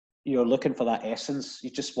you're looking for that essence. You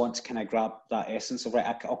just want to kind of grab that essence of,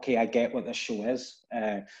 right, okay, I get what this show is.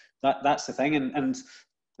 That's the thing, and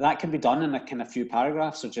that can be done in a kind of few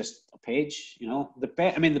paragraphs or just a page. You know,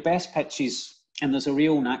 the best pitches, and there's a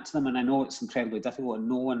real knack to them. And I know it's incredibly difficult, and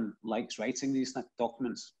no one likes writing these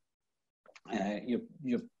documents.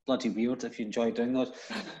 You're bloody weird if you enjoy doing those.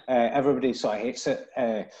 Everybody sort of hates it.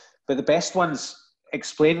 But the best ones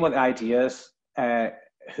explain what the idea is,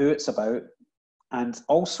 who it's about, and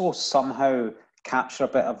also somehow capture a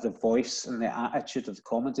bit of the voice and the attitude of the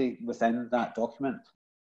comedy within that document.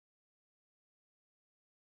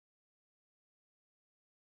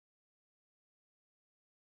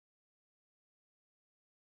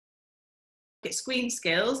 At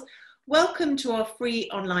ScreenSkills. Welcome to our free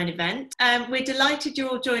online event. We're delighted you're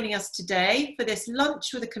all joining us today for this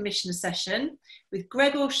Lunch with a Commissioner session with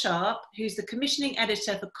Gregor Sharp, who's the commissioning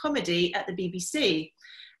editor for comedy at the BBC.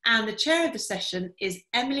 And the chair of the session is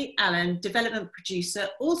Emily Allen, development producer,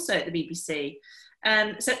 also at the BBC.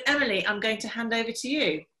 So Emily, I'm going to hand over to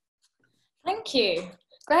you. Thank you.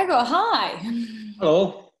 Gregor, hi.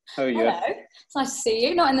 Hello, how are you? Hello, it's nice to see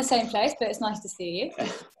you. Not in the same place, but it's nice to see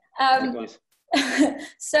you.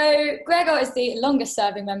 So Gregor is the longest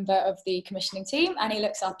serving member of the commissioning team, and he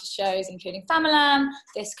looks after shows including Famalam,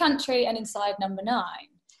 This Country and Inside Number 9.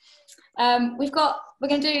 We're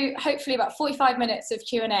going to do hopefully about 45 minutes of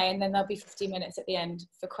Q&A, and then there'll be 50 minutes at the end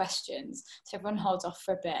for questions. So everyone holds off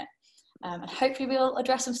for a bit. And hopefully we'll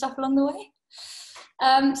address some stuff along the way.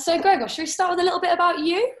 So Gregor, should we start with a little bit about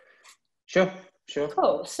you? Sure.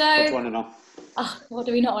 Cool. So, what do you want to know? What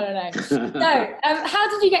do we not want to know? So, how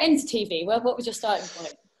did you get into TV? Well, what was your starting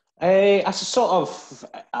point? I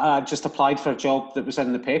just applied for a job that was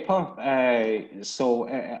in the paper. So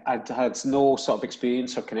I had no sort of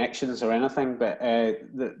experience or connections or anything, but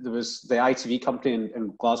there was the ITV company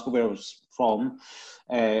in Glasgow where I was from,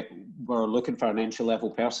 were looking for an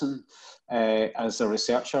entry-level person as a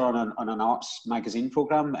researcher on an arts magazine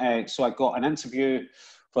programme. So I got an interview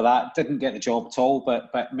for that, didn't get the job at all,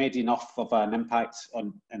 but made enough of an impact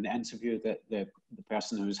in the interview that the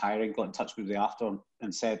person who was hiring got in touch with me after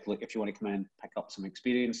and said, look, if you want to come in and pick up some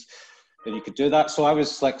experience, then you could do that. So I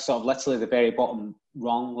was like sort of literally the very bottom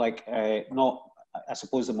rung, like not, I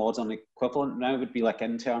suppose the modern equivalent now would be like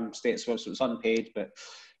intern status, so it was unpaid, but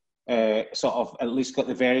sort of at least got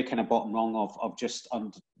the very kind of bottom rung of just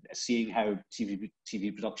seeing how TV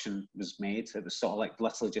production was made. It was sort of like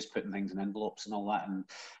literally just putting things in envelopes and all that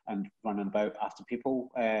and running about after people.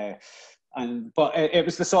 But it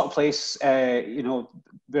was the sort of place, you know,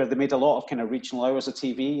 where they made a lot of kind of regional hours of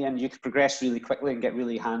TV, and you could progress really quickly and get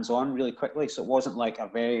really hands-on really quickly. So it wasn't like a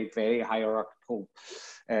very, very hierarchical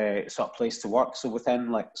sort of place to work. So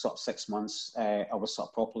within like sort of 6 months, I was sort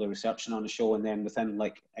of properly researching on the show, and then within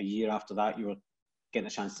like a year after that, you were getting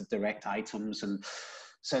a chance to direct items and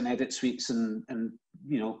sound edit suites and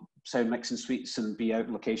you know, sound mixing suites and be out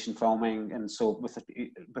location filming. And so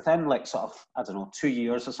within like sort of, I don't know, 2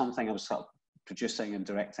 years or something, I was sort of producing and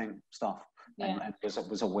directing stuff. Yeah. And it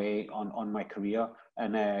was a way on my career.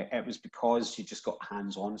 And it was because you just got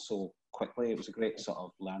hands-on so quickly. It was a great sort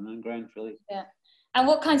of learning ground, really. Yeah. And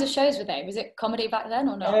what kinds of shows were they? Was it comedy back then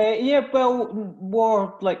or not? Yeah, well,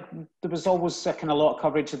 more like there was always a kind of lot of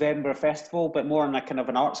coverage of the Edinburgh Festival, but more in a kind of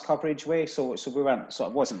an arts coverage way. So we weren't sort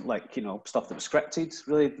of, wasn't like, you know, stuff that was scripted.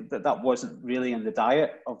 Really, that wasn't really in the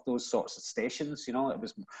diet of those sorts of stations. You know, it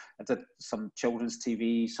was, I did some children's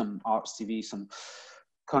TV, some arts TV, some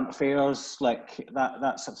current affairs, like that.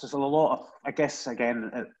 There's a lot of, I guess, again,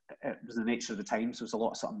 it was the nature of the times. There was a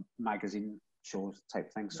lot of sort of magazine shows type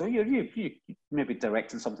thing. So you maybe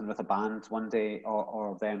directing something with a band one day,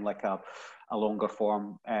 or then like a longer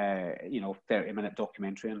form, you know, 30-minute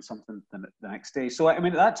documentary and something the next day. So I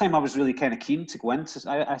mean, at that time I was really kind of keen to go into.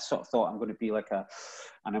 I sort of thought I'm going to be like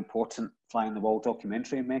an important fly on the wall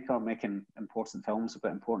documentary maker, making important films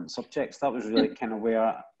about important subjects. That was really kind of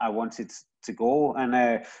where I wanted to go, and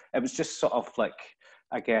it was just sort of like,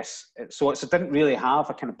 I guess, so it didn't really have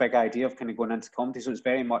a kind of big idea of kind of going into comedy. So it was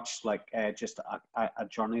very much like just a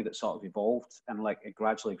journey that sort of evolved, and like it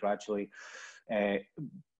gradually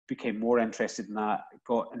became more interested in that,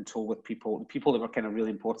 got in touch with people. The people that were kind of really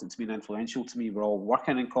important to me and influential to me were all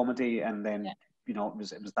working in comedy, and then you know, it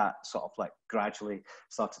was that sort of like gradually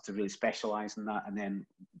started to really specialise in that, and then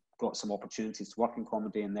got some opportunities to work in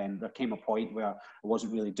comedy. And then there came a point where I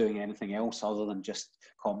wasn't really doing anything else other than just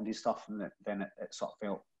comedy stuff, and then it sort of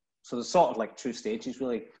felt, so there's sort of like two stages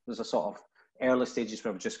really. There's a sort of early stages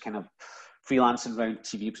where I was just kind of freelancing around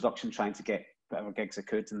TV production, trying to get whatever gigs I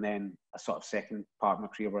could, and then a sort of second part of my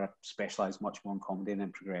career where I specialised much more in comedy and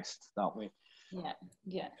then progressed that way.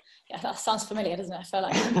 Yeah, that sounds familiar, doesn't it? I feel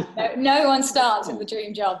like no one starts with the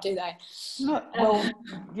dream job, do they? No, well,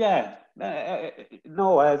 yeah.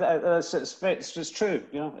 No, it's true.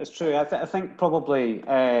 You know, it's true. I think probably.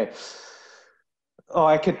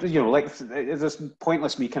 I could, like, it's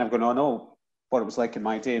pointless me kind of going on, what it was like in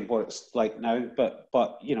my day and what it's like now. But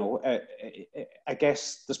I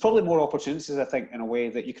guess there's probably more opportunities, I think, in a way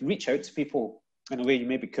that you can reach out to people in a way you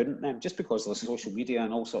maybe couldn't then, just because of the social media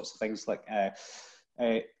and all sorts of things. Like, I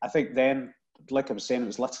think then, like I was saying, it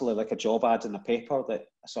was literally like a job ad in a paper that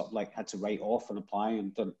I sort of like had to write off and apply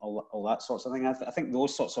and done all that sorts of thing. I think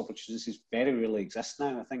those sorts of opportunities very rarely exist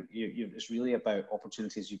now. I think it's really about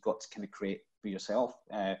opportunities you've got to kind of create for yourself.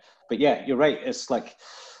 But yeah, you're right. It's like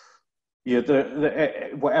you're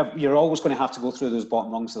always going to have to go through those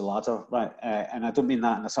bottom rungs of the ladder, right? And I don't mean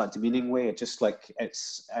that in a sort of demeaning way. Just like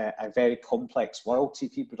it's a very complex world,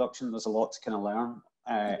 TV production. There's a lot to kind of learn.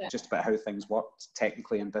 Just about how things work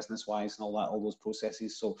technically and business wise and all those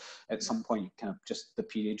processes. So at some point, you kind of just the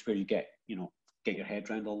period where you get your head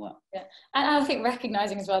around all that. Yeah, and I think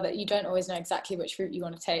recognizing as well that you don't always know exactly which route you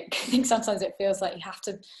want to take. I think sometimes it feels like you have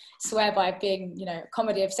to swear by being,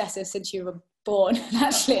 comedy obsessive since you were born. And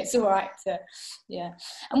actually, it's all right to, yeah.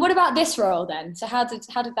 And what about this role then? So how did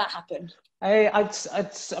that happen? I'd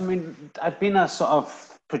been a sort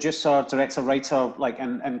of producer, director, writer, like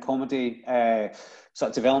in comedy,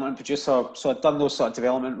 sort of development producer. So I'd done those sort of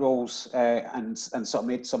development roles and sort of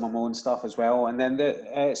made some of my own stuff as well. And then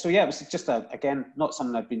it was just again not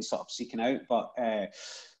something I'd been sort of seeking out, but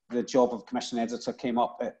the job of commission editor came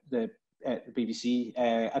up at the BBC.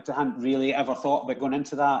 I hadn't really ever thought about going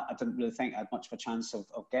into that. I didn't really think I had much of a chance of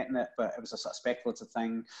getting it, but it was a sort of speculative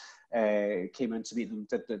thing. Came in to meet them.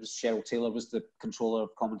 It was Cheryl Taylor was the controller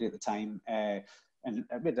of comedy at the time, and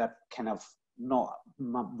I made a kind of not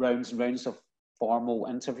rounds and rounds of formal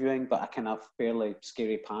interviewing, but a kind of fairly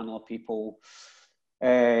scary panel of people.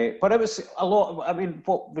 But it was a lot. I mean,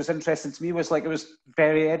 what was interesting to me was like it was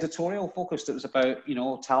very editorial focused. It was about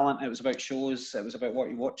talent. It was about shows. It was about what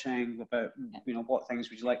you're watching. About what things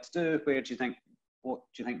would you like to do? What do you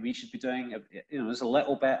think we should be doing? There's a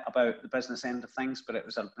little bit about the business end of things, but it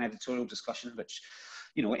was an editorial discussion, which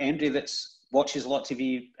anybody that's watches a lot of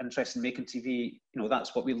TV, interested in making TV,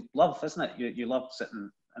 that's what we love, isn't it? You love sitting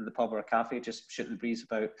in the pub or a cafe, just shooting the breeze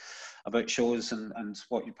about shows and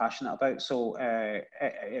what you're passionate about. So,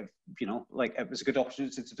 it was a good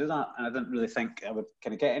opportunity to do that. And I didn't really think I would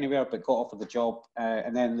kind of get anywhere, but got offered the job.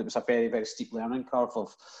 And then there was a very, very steep learning curve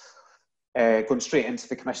of going straight into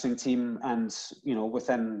the commissioning team. And,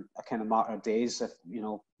 within a kind of matter of days,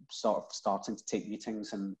 sort of starting to take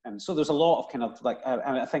meetings. And so there's a lot of kind of like,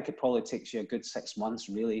 I think it probably takes you a good 6 months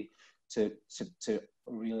really to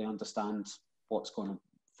really understand what's going on.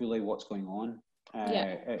 It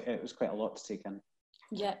was quite a lot to take in.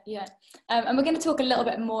 Yeah. And we're going to talk a little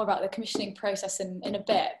bit more about the commissioning process in a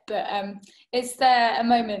bit, but is there a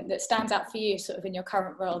moment that stands out for you sort of in your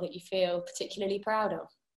current role that you feel particularly proud of?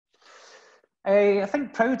 I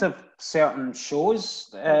think proud of certain shows,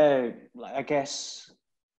 I guess.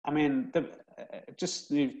 I mean,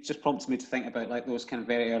 you just prompted me to think about like those kind of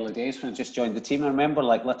very early days when I just joined the team. I remember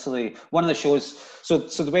like literally one of the shows. So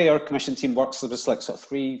the way our commission team works, there was like sort of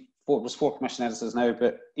four commission editors now,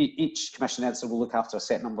 but each commission editor will look after a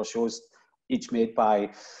set number of shows, each made by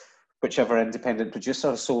whichever independent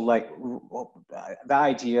producer. So like the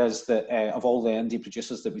idea is that of all the indie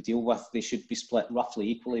producers that we deal with, they should be split roughly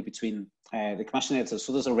equally between the commission editors.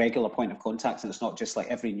 So there's a regular point of contact, and it's not just like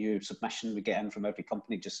every new submission we get in from every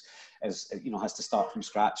company just has to start from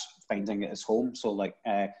scratch finding its home. So like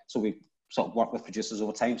so we sort of work with producers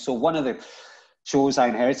over time. So one of the shows I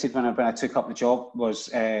inherited when I took up the job was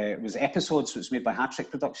Episodes, which was made by Hat-Trick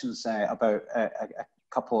Productions, about a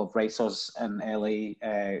couple of writers in LA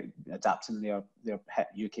adapting their hit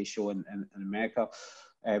UK show in America,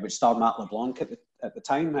 which starred Matt LeBlanc at the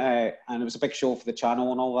time, and it was a big show for the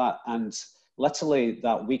channel and all that. And literally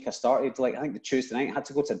that week I started, like I think the Tuesday night, I had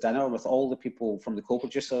to go to dinner with all the people from the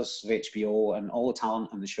co-producers of HBO and all the talent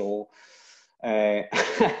on the show,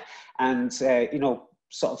 and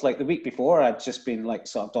sort of like the week before, I'd just been like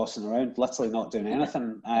sort of dossing around, literally not doing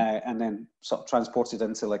anything, and then sort of transported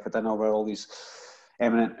into like a dinner where all these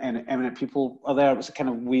eminent people are there. It was a kind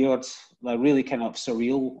of weird, like really kind of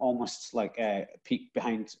surreal, almost like a peek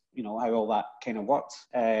behind, how all that kind of worked.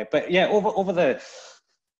 But yeah,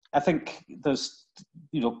 I think there's,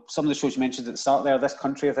 some of the shows you mentioned at the start there, This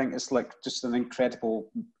Country, I think is like just an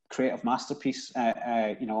incredible creative masterpiece.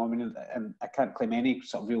 You know, I mean, and I can't claim any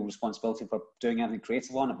sort of real responsibility for doing anything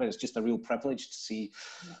creative on it, but it's just a real privilege to see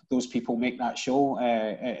those people make that show.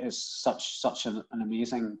 It is such an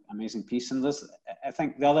amazing piece. And there's, I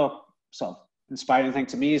think the other sort of inspiring thing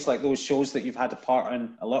to me is like those shows that you've had a part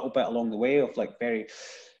in a little bit along the way, of like very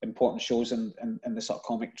important shows in the sort of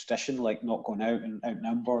comic tradition, like Not Going Out and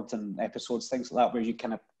Outnumbered and episodes, things like that, where you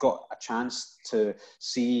kind of got a chance to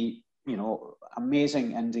see, you know,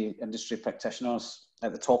 amazing indie industry practitioners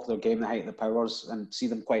at the top of their game, the height of the powers, and see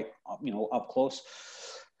them quite, you know, up close.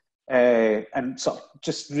 And sort of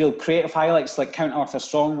just real creative highlights, like Count Arthur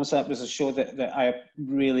Strong was a show that I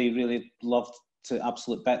really loved to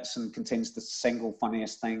absolute bits, and contains the single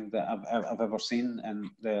funniest thing that I've ever seen. And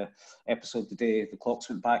the episode the day the clocks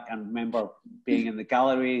went back, and remember being in the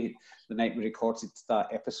gallery the night we recorded that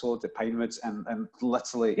episode at Pinewoods, and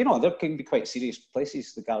literally, you know, there can be quite serious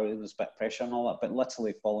places, the gallery, and there's a bit of pressure and all that, but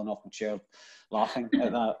literally falling off my chair laughing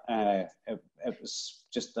at that. It was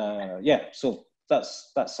just yeah, so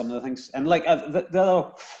that's some of the things. And like the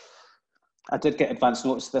other, I did get advance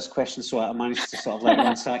notice of this question, so I managed to sort of like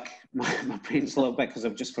ransack my brains a little bit, because I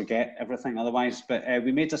just forget everything otherwise. But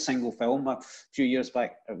we made a single film a few years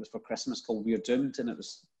back. It was for Christmas, called We're Doomed, and it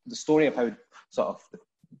was the story of how sort of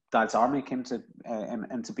Dad's Army came to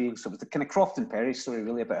into being. So it was the kind of Croft and Perry story,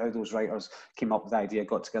 really, about how those writers came up with the idea,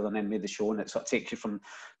 got together, and then made the show. And it sort of takes you from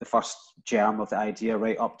the first germ of the idea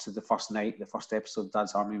right up to the first night, the first episode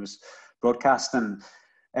Dad's Army was broadcast. And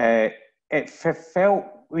it felt,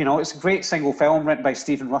 you know, it's a great single film written by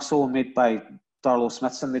Stephen Russell and made by Darlow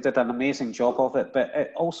Smithson. They did an amazing job of it, but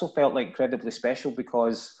it also felt like incredibly special,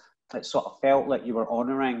 because it sort of felt like you were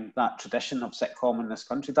honouring that tradition of sitcom in this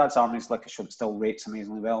country. Dad's Army is like a show that still rates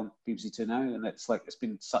amazingly well on BBC Two now, and it's like, it's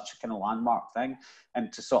been such a kind of landmark thing.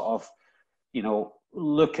 And to sort of, you know,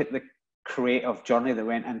 look at the creative journey that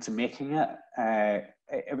went into making it,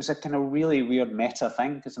 it was a kind of really weird meta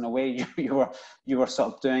thing, because in a way you were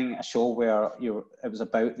sort of doing a show where it was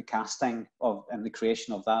about the casting of and the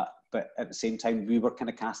creation of that, but at the same time we were kind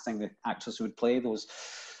of casting the actors who would play those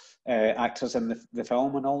actors in the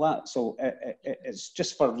film and all that. So it's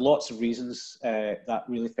just, for lots of reasons, that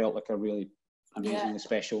really felt like a really amazingly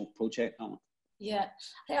special project. Yeah,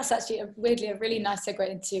 I think that's actually weirdly a really nice segue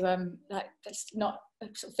into like, it's not,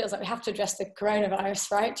 it sort of feels like we have to address the coronavirus,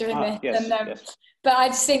 right, during this. Yes, and yes. But I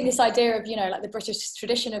just think this idea of, you know, like the British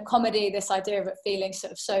tradition of comedy, this idea of it feeling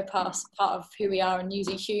sort of so part of who we are, and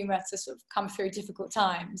using humour to sort of come through difficult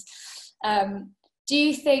times. Do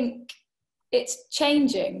you think it's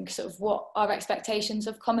changing sort of what our expectations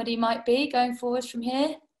of comedy might be going forward from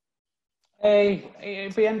here?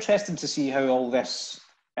 It'd be interesting to see how all this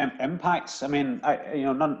impacts. I mean, you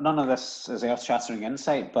know, none of this is earth-shattering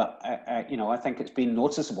insight, but you know, I think it's been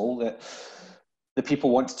noticeable that the people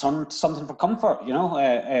want to turn to something for comfort. You know,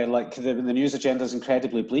 like the news agenda is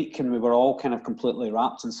incredibly bleak, and we were all kind of completely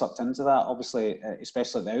wrapped and sucked into that. Obviously,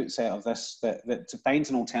 especially at the outset of this, that to find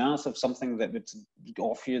an alternative, something that would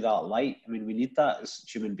offer you that light. I mean, we need that as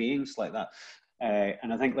human beings, like that.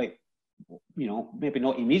 And I think, like, you know, maybe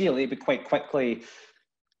not immediately, but quite quickly,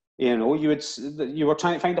 you know, you were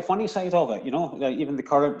trying to find a funny side of it. You know, like even the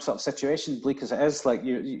current sort of situation, bleak as it is, like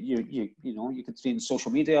you know, you could see in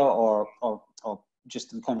social media or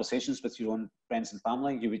just in conversations with your own friends and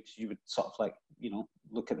family, you would sort of like, you know,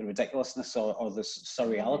 look at the ridiculousness or the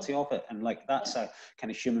surreality of it, and like that's a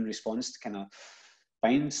kind of human response to kind of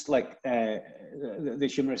find like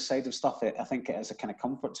the humorous side of stuff. I think it is a kind of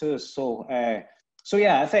comfort to us. So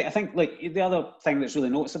yeah, I think like the other thing that's really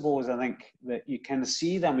noticeable is I think that you kind of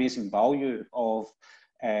see the amazing value of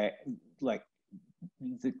like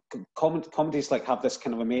the comedies like have this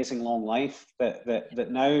kind of amazing long life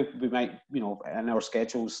that now we might, you know, in our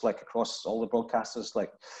schedules, like across all the broadcasters,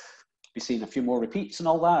 like be seeing a few more repeats and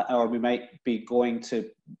all that, or we might be going to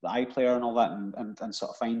the iPlayer and all that and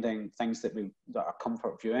sort of finding things that are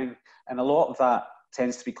comfort viewing, and a lot of that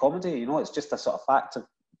tends to be comedy. You know, it's just a sort of fact of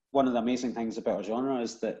one of the amazing things about our genre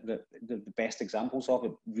is that the best examples of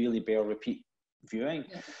it really bear repeat viewing,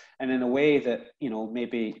 and in a way that, you know,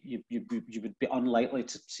 maybe you would be unlikely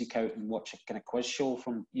to seek out and watch a kind of quiz show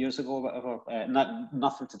from years ago or whatever.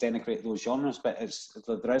 Nothing to denigrate those genres, but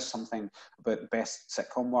there is something about the best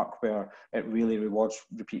sitcom work where it really rewards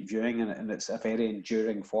repeat viewing, and it's a very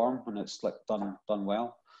enduring form when it's like done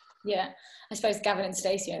well. Yeah, I suppose Gavin and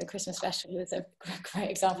Stacey, you know, the Christmas special is a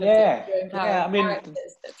great example. Of I mean,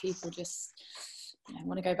 that people just, you know,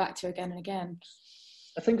 want to go back to again and again.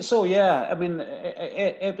 I think so, yeah. I mean,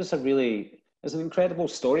 it was an incredible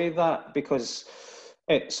story, that, because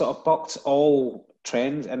it sort of bucked all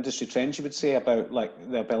industry trends, you would say, about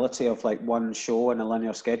like the ability of like one show in a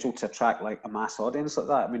linear schedule to attract like a mass audience like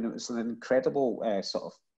that. I mean, it was an incredible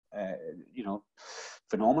sort of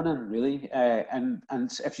phenomenon, really. And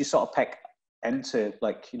if you sort of pick into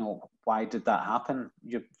like, why did that happen,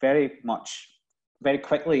 you're very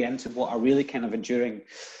quickly into what are really kind of enduring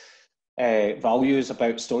values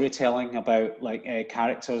about storytelling, about like the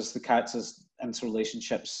characters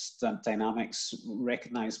interrelationships, dynamics,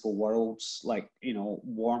 recognizable worlds, like,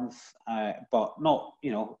 warmth, but not,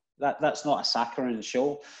 that's not a saccharine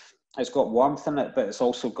show. It's got warmth in it, but it's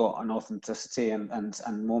also got an authenticity and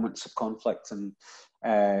moments of conflict, and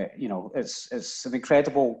it's an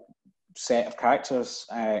incredible set of characters,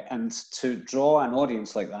 and to draw an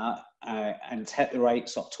audience like that and hit the right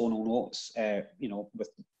sort of tonal notes, with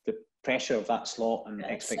the pressure of that slot and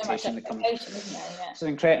expectation that comes. It's an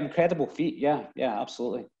incredible feat. Yeah,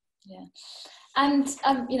 absolutely. Yeah. And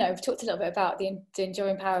we've talked a little bit about the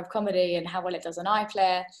enduring power of comedy and how well it does on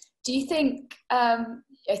iPlayer. Do you think,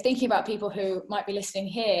 thinking about people who might be listening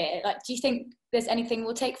here, like, do you think there's anything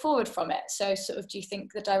we'll take forward from it? So sort of, do you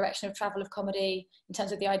think the direction of travel of comedy in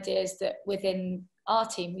terms of the ideas that within our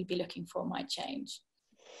team we'd be looking for might change?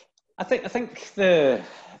 I think there's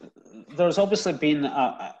obviously been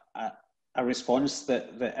a response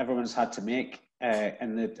that everyone's had to make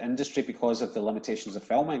in the industry because of the limitations of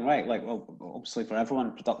filming, right? Like, well, obviously for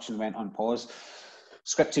everyone, production went on pause.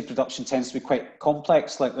 Scripted production tends to be quite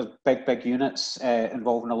complex, like there's big units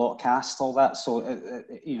involving a lot of cast, all that. So,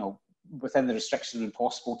 within the restriction,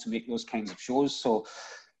 impossible to make those kinds of shows. So,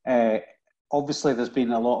 obviously there's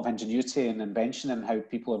been a lot of ingenuity and invention in how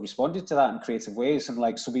people have responded to that in creative ways. And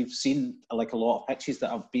like, so we've seen like a lot of pitches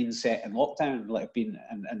that have been set in lockdown, like have been,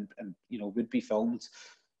 and would be filmed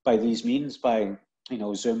by these means, by,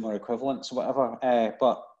 Zoom or equivalents or whatever.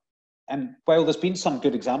 And while there's been some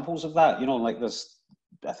good examples of that, like there's,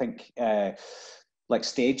 I think, like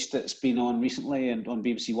Staged that's been on recently and on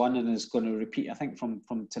BBC One and is going to repeat, I think, from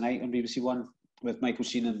tonight on BBC One with Michael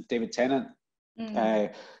Sheen and David Tennant.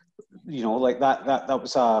 Like that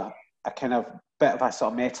was a kind of bit of a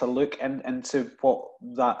sort of meta look into what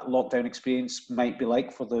that lockdown experience might be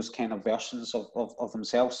like for those kind of versions of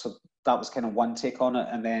themselves. So that was kind of one take on it.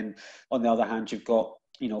 And then on the other hand, you've got,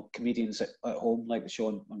 comedians at home, like the show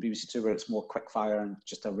on BBC Two, where it's more quick fire and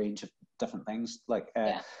just a range of different things. But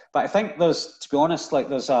I think there's, to be honest, like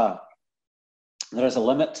there is a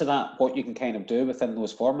limit to that, what you can kind of do within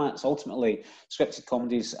those formats. Ultimately, scripted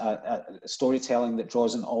comedies, storytelling that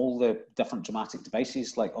draws in all the different dramatic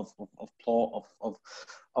devices, like of plot,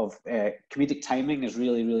 of comedic timing is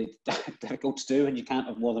really, really difficult to do, and you can't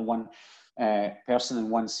have more than one person in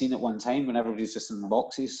one scene at one time when everybody's just in the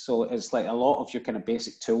boxes. So it's like a lot of your kind of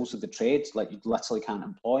basic tools of the trade, like you literally can't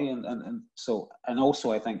employ. And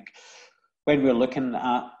also I think when we're looking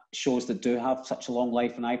at shows that do have such a long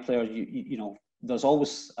life in iPlayer, there's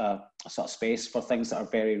always a sort of space for things that are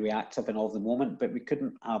very reactive and of the moment, but we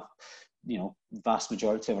couldn't have, vast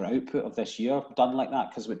majority of our output of this year done like that,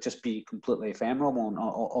 because it would just be completely ephemeral and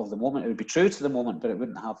of the moment. It would be true to the moment, but it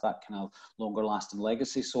wouldn't have that kind of longer lasting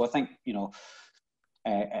legacy. So I think,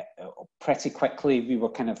 pretty quickly we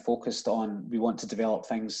were kind of focused on, we want to develop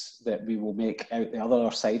things that we will make out the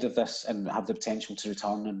other side of this and have the potential to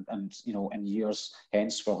return and in years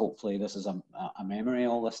hence, where hopefully this is a memory,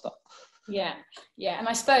 all this stuff. Yeah. And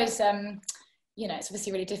I suppose, it's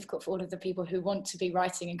obviously really difficult for all of the people who want to be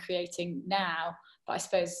writing and creating now, but I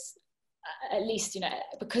suppose at least,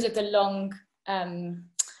 because of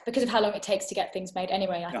because of how long it takes to get things made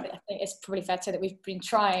anyway, I think it's probably fair to say that we've been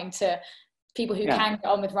trying to, people who can get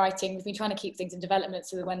on with writing, we've been trying to keep things in development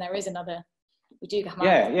so that when there is another, we do come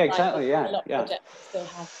out. Exactly.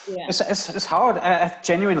 It's hard. I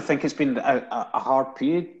genuinely think it's been a hard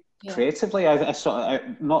period creatively. I sort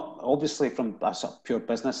of, not obviously from a sort of pure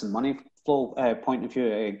business and money flow point of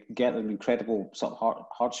view, I get an incredible sort of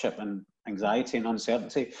hardship and anxiety and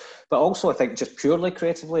uncertainty, but also I think just purely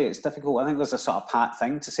creatively it's difficult. I think there's a sort of pat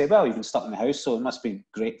thing to say, well, you've been stuck in the house, so it must be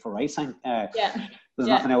great for writing. There's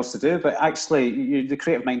nothing else to do, but actually the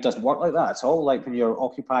creative mind doesn't work like that at all. Like when you're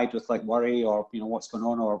occupied with like worry or what's going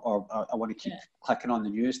on, or I want to keep clicking on the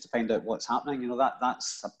news to find out what's happening,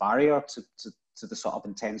 that's a barrier to the sort of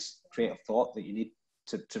intense creative thought that you need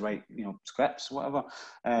to write, scripts, whatever.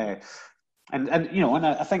 And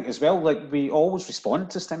I think as well, like we always respond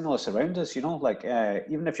to stimulus around us,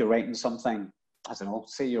 even if you're writing something, I don't know,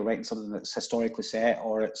 say you're writing something that's historically set,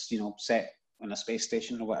 or it's, set in a space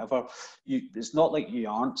station or whatever, it's not like you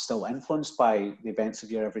aren't still influenced by the events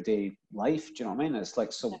of your everyday life. Do you know what I mean? It's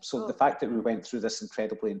like, so the fact that we went through this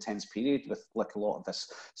incredibly intense period with like a lot of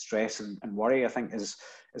this stress and worry, I think is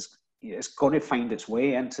it's going to find its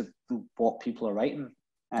way into what people are writing,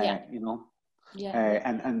 you know.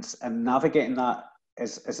 And navigating that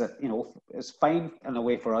is a, you know, it's fine in a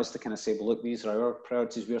way for us to kind of say, well, look, these are our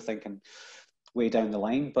priorities. We're thinking way down the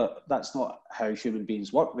line, but that's not how human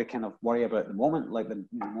beings work. They kind of worry about the moment, like the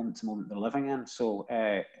moment to moment they're living in. So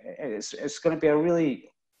it's going to be a really,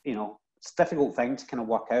 you know, it's a difficult thing to kind of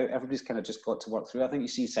work out. Everybody's kind of just got to work through. I think you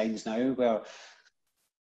see signs now where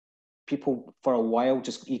people for a while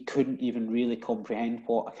just, you couldn't even really comprehend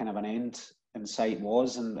what a kind of an end in sight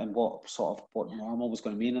was, and what sort of what normal was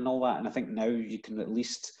going to mean and all that. And I think now you can at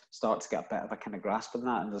least start to get a bit of a kind of grasp on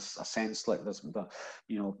that, and there's a sense like there's the,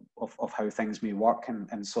 you know, of how things may work,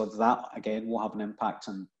 and so that again will have an impact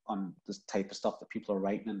on this type of stuff that people are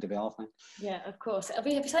writing and developing. Yeah, of course. It'll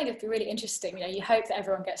be something that'll be really interesting. You know, you hope that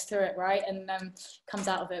everyone gets through it, right, and comes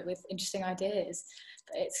out of it with interesting ideas.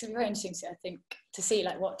 But it's very interesting, I think, to see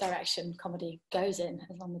like what direction comedy goes in,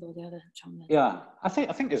 along with all the other genres. Yeah, I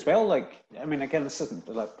think as well. Like, I mean, again, this isn't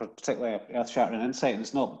like particularly earth-shattering insight, and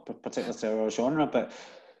it's not particular to our genre, but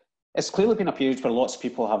it's clearly been a period where lots of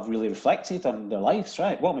people have really reflected on their lives,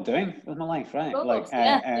 right? What am I doing with my life, right? Like,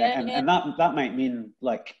 and that might mean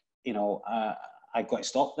like, you know, I've got to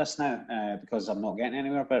stop this now because I'm not getting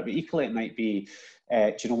anywhere. But equally, it might be,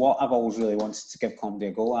 do you know what? I've always really wanted to give comedy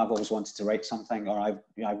a go. I've always wanted to write something, or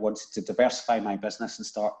I wanted to diversify my business and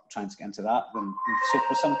start trying to get into that. And so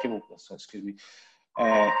for some people, so excuse me,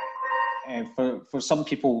 for some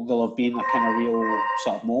people, there'll have been a kind of real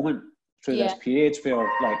sort of moment through this period where,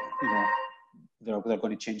 like, you know, they're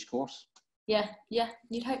going to change course. Yeah,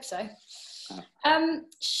 you'd hope so.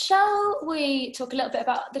 Shall we talk a little bit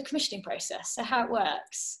about the commissioning process, so how it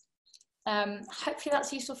works? Hopefully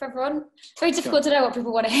that's useful for everyone. Very difficult to know what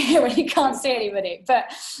people want to hear when you can't see anybody, but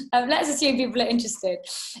let's assume people are interested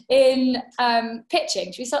in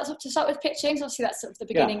pitching. Should we start with pitching? So obviously that's sort of the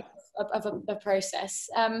beginning of a process.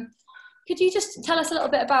 Could you just tell us a little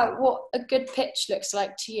bit about what a good pitch looks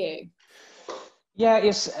like to you? Yeah,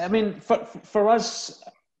 yes. I mean, for us,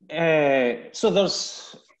 so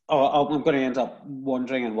there's. Oh, I'm going to end up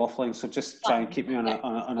wandering and waffling, so just try and keep me on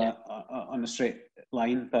a straight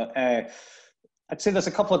line. But I'd say there's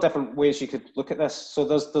a couple of different ways you could look at this. So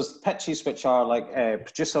there's pitches which are like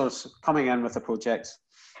producers coming in with a project,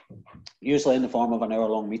 usually in the form of an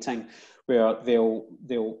hour-long meeting, where they'll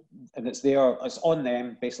and it's on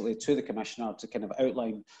them basically to the commissioner to kind of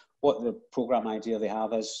outline what the program idea they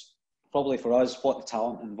have is. Probably for us, what the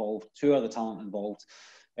talent involved, who are the talent involved.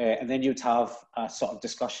 And then you'd have a sort of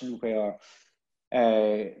discussion where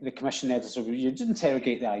the commission editor, you'd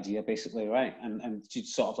interrogate the idea basically, right? And you'd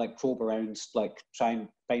sort of like probe around, like try and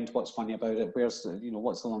find what's funny about it. Where's the, you know,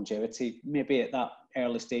 what's the longevity? Maybe at that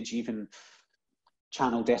early stage, even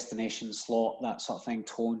channel, destination, slot, that sort of thing,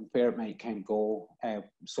 tone, where it might kind of go.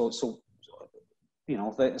 So you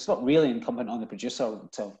know, it's not really incumbent on the producer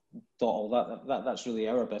to dot all that. That's really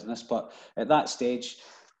our business. But at that stage,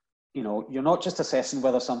 you know, you're not just assessing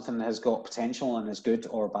whether something has got potential and is good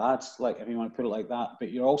or bad, like if you want to put it like that,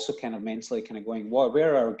 but you're also kind of mentally kind of going,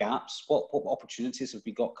 where are our gaps? What opportunities have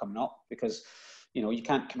we got coming up? Because, you know, you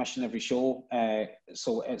can't commission every show.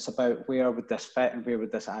 So it's about where would this fit and where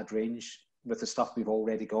would this add range with the stuff we've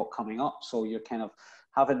already got coming up. So you're kind of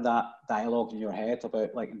having that dialogue in your head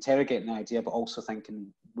about like interrogating the idea, but also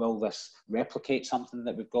thinking, will this replicate something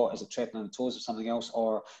that we've got? Is it treading on the toes of something else?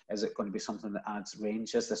 Or is it going to be something that adds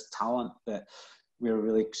range? Is this talent that we're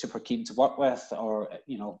really super keen to work with? Or,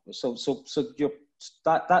 you know, so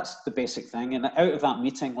that's the basic thing. And out of that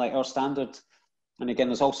meeting, like our standard, and again,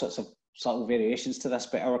 there's all sorts of subtle variations to this,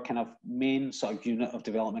 but our kind of main sort of unit of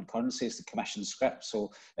development currency is the commission script.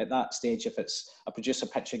 So at that stage, if it's a producer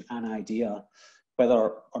pitching an idea,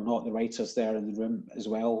 whether or not the writer's there in the room as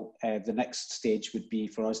well, the next stage would be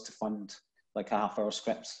for us to fund like a half-hour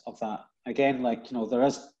script of that. Again, like, you know, there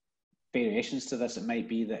is variations to this. It might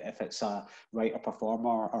be that if it's a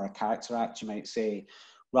writer-performer or a character act, you might say,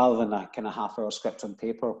 rather than a kind of half-hour script on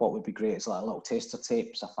paper, what would be great is like a little taster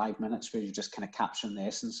tape, so 5 minutes where you're just kind of capturing the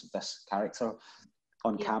essence of this character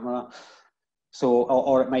on camera. So,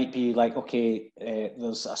 or it might be like, okay,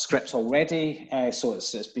 there's a script already, so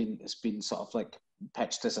it's been sort of like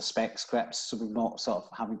pitched as a spec script, so we're not sort of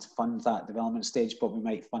having to fund that development stage, but we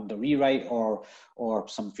might fund a rewrite or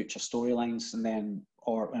some future storylines, and then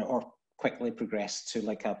or quickly progress to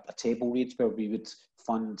like a table read where we would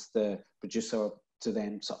fund the producer to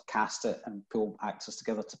then sort of cast it and pull actors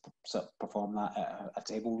together to sort of perform that at a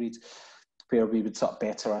table read, where we would sort of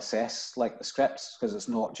better assess like the scripts, because it's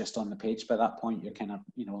not just on the page by that point. You're kind of,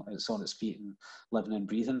 you know, it's on its feet and living and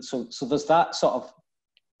breathing. So there's that sort of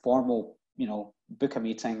formal, you know, book a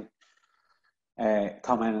meeting,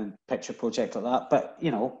 come in and pitch a project like that. But,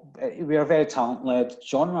 you know, we are a very talent-led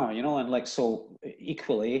genre, you know, and like, so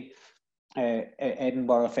equally,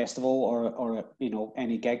 Edinburgh Festival or you know,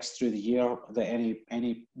 any gigs through the year that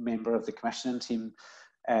any member of the commissioning team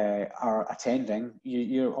are attending,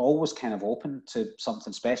 you're always kind of open to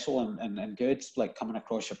something special and good, like coming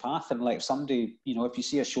across your path. And like somebody, you know, if you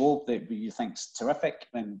see a show that you think's terrific,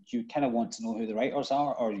 then you kind of want to know who the writers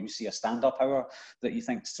are, or you see a stand-up hour that you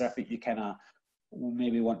think's terrific, you kind of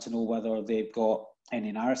maybe want to know whether they've got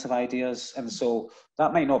any narrative ideas. And so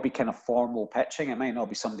that might not be kind of formal pitching, it might not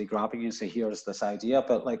be somebody grabbing you and say, here's this idea,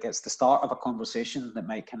 but like it's the start of a conversation that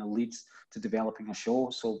might kind of lead to developing a show.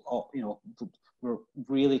 So, you know, we're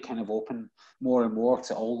really kind of open more and more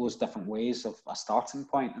to all those different ways of a starting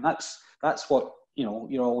point. And that's what, you know,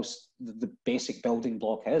 you're always, the basic building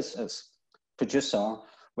block is producer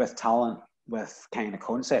with talent, with kind of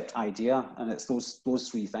concept, idea, and it's those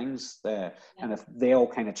three things there. Yeah. And if they all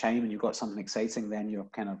kind of chime and you've got something exciting, then you're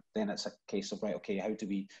kind of, then it's a case of, right, okay, how do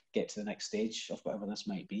we get to the next stage of whatever this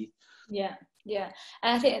might be? Yeah,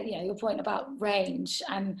 and I think, you know, your point about range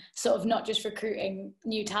and sort of not just recruiting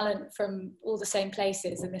new talent from all the same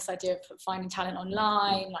places, and this idea of finding talent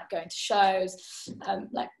online, like going to shows,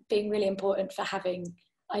 like being really important for having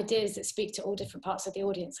ideas that speak to all different parts of the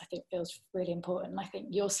audience, I think feels really important. And I think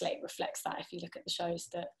your slate reflects that. If you look at the shows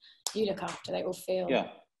that you look after, they all feel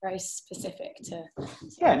very specific to.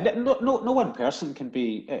 No one person can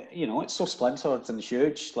be, you know, it's so splintered and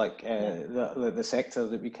huge, like the sector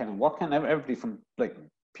that we kind of work in. Everybody from like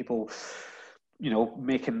people, you know,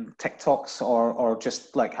 making TikToks or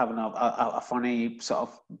just like having a funny sort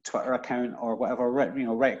of Twitter account or whatever, you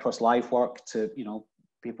know, right across live work to, you know,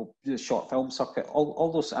 people, the short film circuit,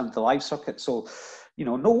 all those, and the live circuit. So, you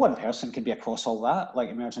know, no one person can be across all that, like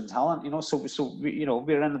emerging talent, you know. So we, you know,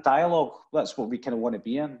 we're in a dialogue. That's what we kind of want to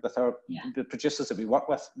be in with our the producers that we work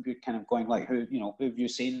with. We're kind of going like, who, you know, who have you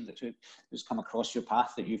seen who's come across your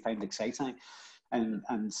path that you find exciting?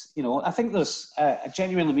 And you know, I think there's I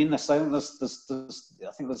genuinely mean this. I think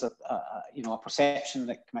there's a you know, a perception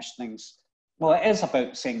that commissioning's, well, it is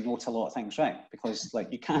about saying no to a lot of things, right? Because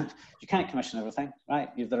like you can't commission everything, right?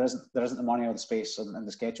 There isn't the money or the space and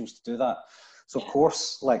the schedules to do that. So of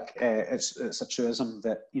course, like it's a truism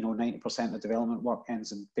that, you know, 90% of development work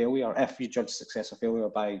ends in failure. If you judge success or failure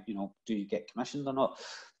by, you know, do you get commissioned or not?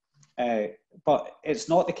 But it's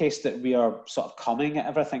not the case that we are sort of coming at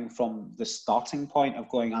everything from the starting point of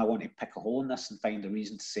going, I want to pick a hole in this and find a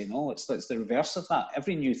reason to say no. It's the reverse of that.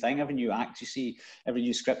 Every new thing, every new act you see, every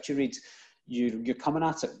new script you read, you're coming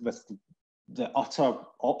at it with the utter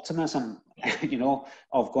optimism, you know,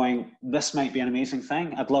 of going, this might be an amazing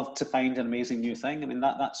thing. I'd love to find an amazing new thing. I mean,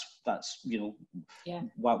 that's you know,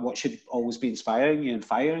 what should always be inspiring you and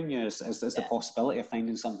firing you is the possibility of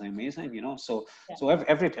finding something amazing, you know. So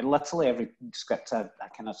literally every script I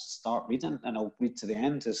kind of start reading and I'll read to the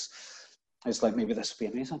end is like, maybe this would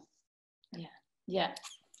be amazing.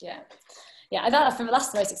 Yeah, that's the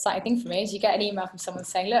most exciting thing for me, is you get an email from someone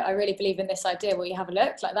saying, look, I really believe in this idea, will you have a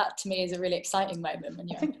look? Like, that to me is a really exciting moment. When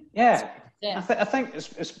I think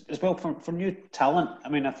as well for new talent, I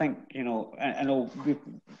mean, I think, you know, I know we've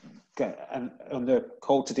got on the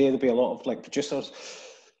call today, there'll be a lot of like producers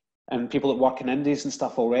and people that work in indies and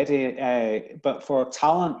stuff already, but for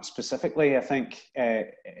talent specifically, I think,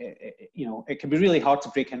 you know, it can be really hard to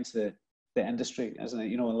break into the industry, isn't it?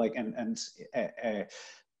 You know, like, and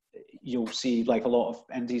you'll see like a lot of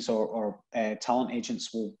indies or talent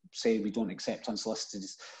agents will say we don't accept unsolicited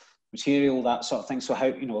material, that sort of thing. So how,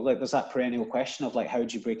 you know, like there's that perennial question of like, how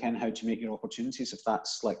do you break in, how do you make your opportunities if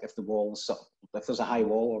that's like, if the walls, if there's a high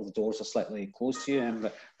wall or the doors are slightly closed to you. And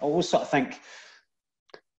I always sort of think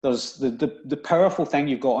there's the powerful thing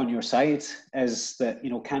you've got on your side is that, you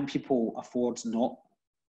know, can people afford not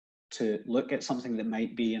to look at something that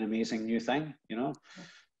might be an amazing new thing? You know,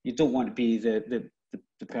 you don't want to be the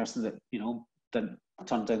person that, you know, didn't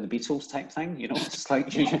turn down the Beatles type thing, you know. It's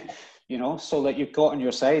like you know, so that you've got on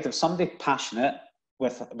your side, if somebody passionate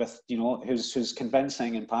with you know, who's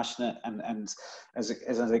convincing and passionate and is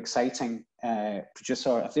an exciting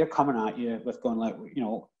producer, if they're coming at you with going like, you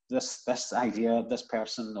know, this idea, this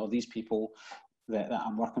person or these people that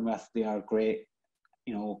I'm working with, they are great,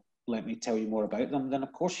 you know, let me tell you more about them, then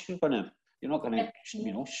of course you're not gonna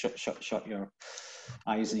you know, shut your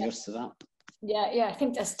eyes and ears to that. Yeah, I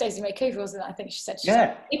think that's Daisy May Cooper, wasn't it? I think she said,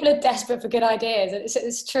 people are desperate for good ideas. And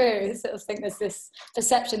it's true. I sort of think there's this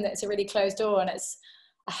perception that it's a really closed door, and it's,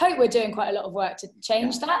 I hope we're doing quite a lot of work to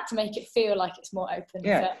change that, to make it feel like it's more open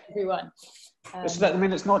for everyone. I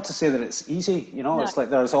mean, it's not to say that it's easy, you know. No. It's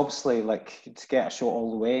like there's obviously, like, to get a show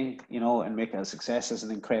all the way, you know, and make it a success is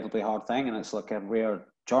an incredibly hard thing, and it's like a rare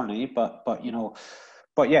journey. But you know,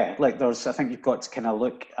 but yeah, like I think you've got to kind of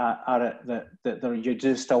look at it that there, you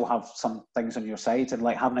do still have some things on your side, and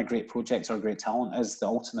like having a great project or a great talent is the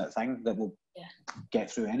ultimate thing that will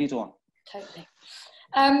get through any door. Totally.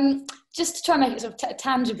 Just to try and make it sort of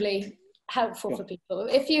tangibly helpful for people,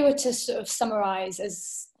 if you were to sort of summarise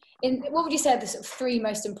what would you say are the sort of 3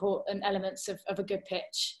 most important elements of a good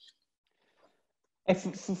pitch? I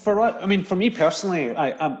mean, for me personally,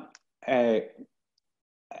 I'm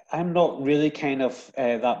not really kind of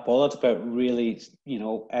that bothered about really, you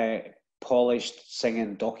know, polished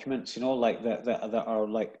singing documents, you know, like that are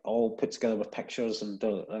like all put together with pictures and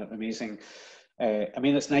amazing. I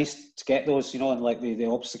mean, it's nice to get those, you know, and like they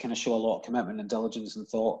obviously kind of show a lot of commitment and diligence and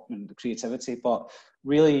thought and creativity, but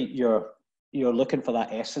really you're looking for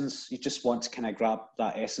that essence. You just want to kind of grab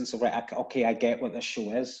that essence of, right, okay, I get what this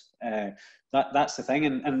show is. That's the thing,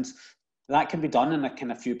 and that can be done in a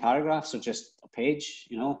kind of few paragraphs or just a page,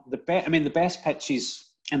 you know. The best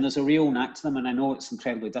pitches, and there's a real knack to them, and I know it's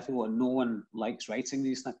incredibly difficult, and no one likes writing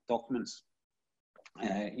these documents.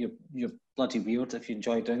 You're bloody weird if you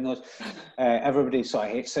enjoy doing those. Everybody sort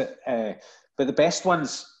of hates it, but the best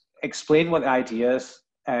ones explain what the idea is,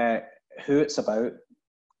 who it's about,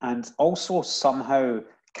 and also somehow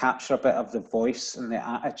capture a bit of the voice and the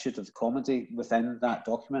attitude of the comedy within that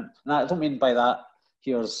document. And I don't mean by that,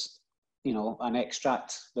 here's, you know, an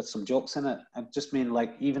extract with some jokes in it. I just mean,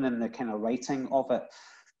 like, even in the kind of writing of it,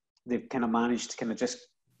 they've kind of managed to kind of just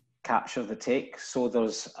capture the take. So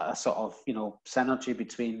there's a sort of, you know, synergy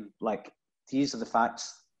between, like, these are the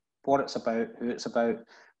facts, what it's about, who it's about,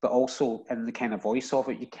 but also in the kind of voice of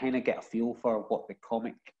it, you kind of get a feel for what the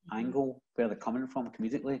comic angle, where they're coming from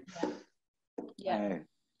comedically.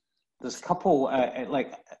 There's a couple,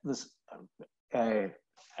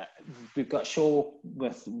 we've got a show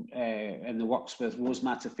with in the works with Rose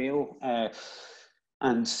Matafeo,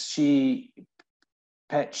 and she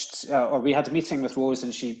pitched, or we had a meeting with Rose,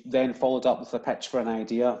 and she then followed up with a pitch for an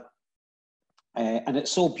idea. And it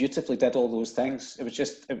so beautifully did all those things. It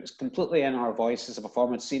was completely in her voice as a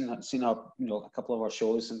performer. I'd seen her, you know, a couple of our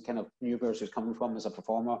shows and kind of knew where she was coming from as a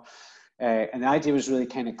performer. And the idea was really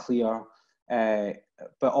kind of clear,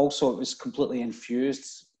 but also it was completely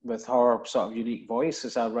infused with her sort of unique voice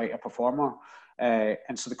as a writer-performer.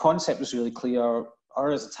 And so the concept was really clear.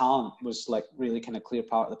 Her as a talent was like really kind of clear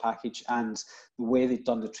part of the package, and the way they'd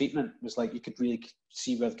done the treatment was like you could really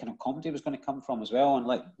see where the kind of comedy was going to come from as well. And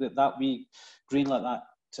like that we greenlit that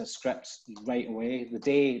to scripts right away. The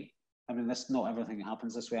day, I mean, that's not everything that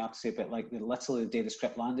happens this way, I have to say, but like literally the day the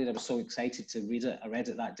script landed, I was so excited to read it. I read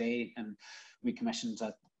it that day, and we commissioned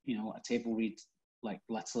a table read like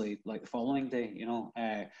literally like the following day, you know.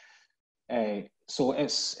 So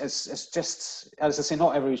it's just, as I say,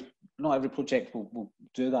 not every project will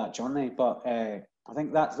do that journey, but I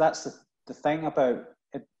think that's the thing about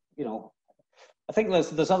it, you know. I think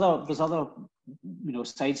there's other you know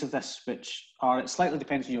sides of this which are, it slightly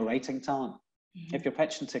depends on your writing talent. Mm-hmm. If you're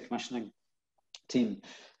pitching to a commissioning team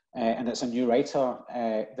and it's a new writer,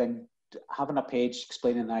 then having a page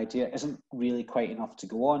explaining the idea isn't really quite enough to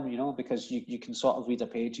go on, you know, because you can sort of read a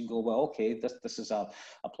page and go, well, okay, this is a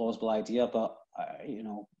plausible idea, but you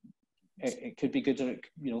know, it could be good, or,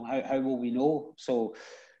 you know, how will we know? So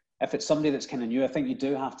if it's somebody that's kind of new, I think you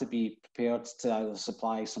do have to be prepared to either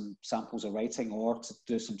supply some samples of writing or to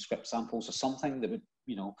do some script samples or something that would,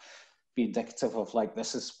 you know, be indicative of like,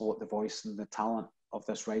 this is what the voice and the talent of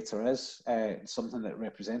this writer is, something that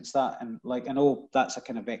represents that. And like, I know that's a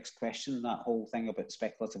kind of vexed question, that whole thing about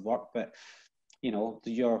speculative work, but you know,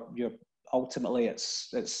 you're ultimately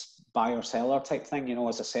it's buyer seller type thing. You know,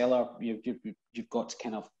 as a seller, you've got to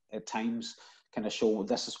kind of at times kind of show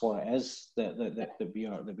this is what it is that we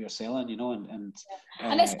are selling, you know, and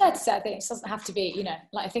it's fair to say, I think it doesn't have to be, you know,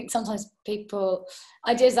 like I think sometimes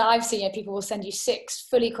ideas that I've seen, you know, people will send you 6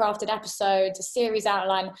 fully crafted episodes, a series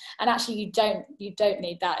outline, and actually you don't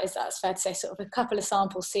need that. That's fair to say, sort of a couple of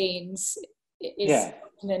sample scenes is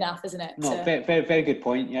enough, isn't it? No, very, very good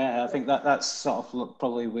point. Yeah, I think that's sort of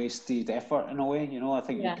probably wasted effort in a way. You know, I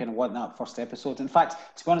think you kind of want that first episode. In fact,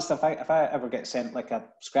 to be honest, if I ever get sent like a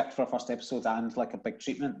script for a first episode and like a big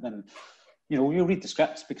treatment, then you know, you read the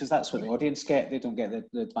script, because that's what the audience get. They don't get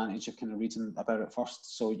the advantage of kind of reading about it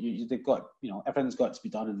first. So they've got, you know, everything's got to be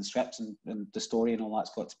done in the script, and the story and all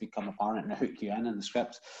that's got to become apparent and hook you in the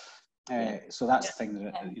script. So that's the thing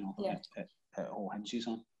that it all hinges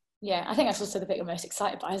on. Yeah, I think that's also the bit you're most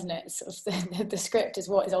excited by, isn't it? It's sort of the script is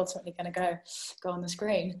what is ultimately going to go on the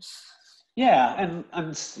screen. Yeah,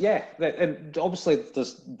 and yeah, and obviously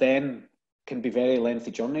there's then can be very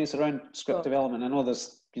lengthy journeys around script development. I know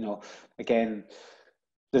there's, you know, again,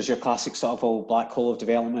 there's your classic sort of old black hole of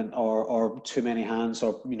development, or too many hands,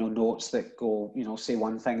 or, you know, notes that go, you know, say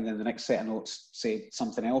one thing and then the next set of notes say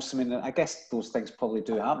something else. I mean, I guess those things probably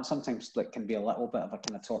do happen sometimes. Like, can be a little bit of a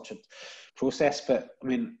kind of tortured process, but I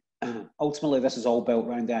mean, ultimately this is all built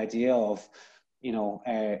around the idea of, you know,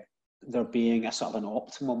 there being a sort of an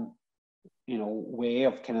optimum, you know, way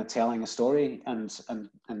of kind of telling a story and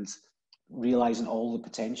realizing all the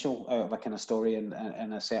potential out of a kind of story and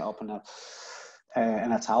a setup and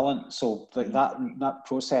a talent. So like that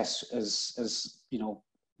process is, you know,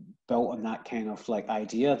 built on that kind of like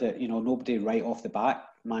idea that, you know, nobody right off the bat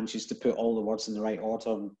manages to put all the words in the right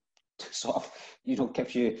order and sort of, you know,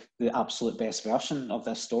 give you the absolute best version of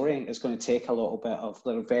this story. It's going to take a little bit of,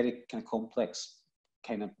 they're very kind of complex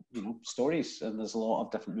kind of, you know, stories, and there's a lot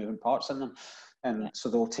of different moving parts in them, and so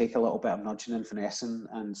they'll take a little bit of nudging and finessing,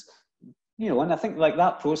 and, you know, and I think like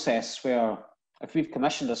that process where if we've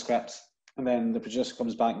commissioned a script and then the producer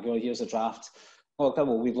comes back and goes, here's a draft, well, okay,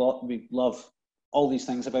 well, we love all these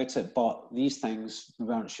things about it, but these things we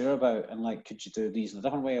weren't sure about, and like, could you do these in a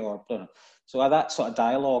different way, or so that sort of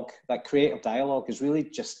dialogue, that creative dialogue, is really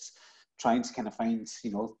just trying to kind of find,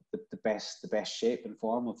 you know, the best shape and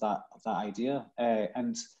form of that idea,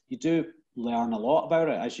 and you do learn a lot about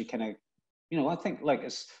it as you kind of, you know, I think like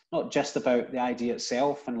it's not just about the idea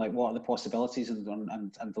itself and like what are the possibilities and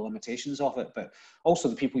the limitations of it, but also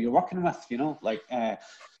the people you're working with, you know, like and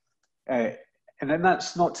then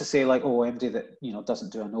that's not to say like, oh, MD that, you know,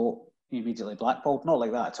 doesn't do a note, you immediately blackballed. Not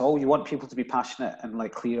like that at all. You want people to be passionate and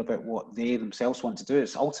like clear about what they themselves want to do.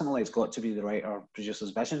 It's ultimately, it's got to be the writer or producer's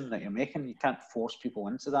vision that you're making. You can't force people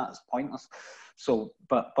into that. It's pointless. So,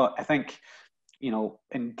 but I think, you know,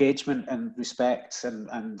 engagement and respect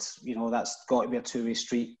and you know, that's got to be a two-way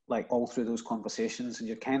street, like all through those conversations. And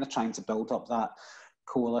you're kind of trying to build up that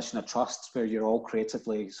coalition of trust where you're all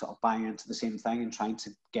creatively sort of buying into the same thing and trying to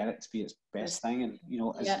get it to be its best thing. And, you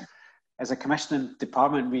know, as a commissioning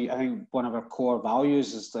department, I think one of our core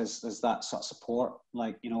values is that sort of support.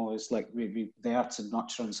 Like, you know, is like we're there to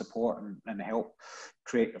nurture and support and help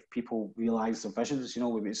creative people realize their visions. You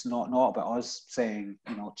know, it's not about us saying,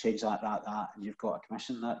 you know, change that, and you've got a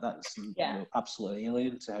commission. That's you know, absolutely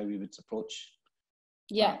alien to how we would approach.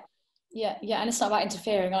 Yeah, and it's not about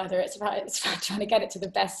interfering either. It's about trying to get it to the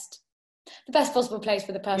best possible place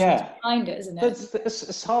for the person who's behind it, isn't it?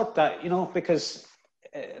 It's hard that, you know, because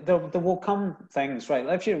there will come things, right?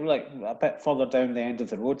 If you're like a bit further down the end of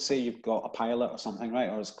the road, say you've got a pilot or something, right,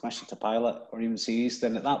 or it's commissioned to pilot or even series,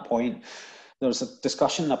 then at that point there's a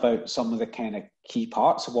discussion about some of the kind of key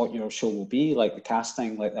parts of what your show will be, like the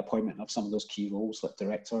casting, like the appointment of some of those key roles, like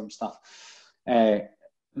director and stuff.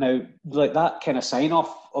 Now, like that kind of sign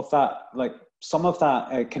off of that, like some of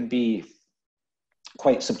that can be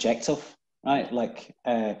quite subjective, right? Like,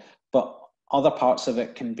 but other parts of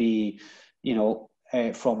it can be, you know,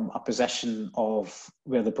 from a position of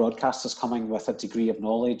where the broadcaster's coming with a degree of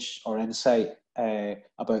knowledge or insight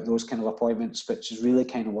about those kind of appointments, which is really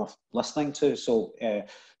kind of worth listening to. So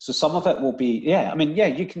some of it will be, I mean,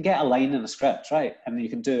 you can get a line in a script, right? And you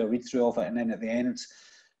can do a read through of it, and then at the end,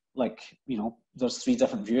 like, you know, there's three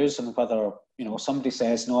different views, and whether, you know, somebody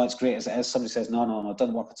says, no, it's great as it is, somebody says, no, it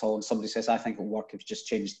doesn't work at all, and somebody says, I think it'll work if you just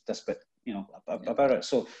change this bit, you know, about it.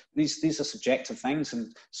 So these are subjective things,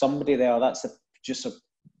 and somebody there, that's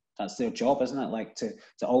their job, isn't it? Like to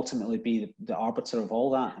ultimately be the arbiter of all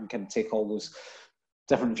that and can take all those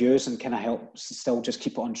different views and kind of help still just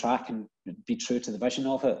keep it on track and be true to the vision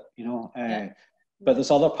of it, you know. But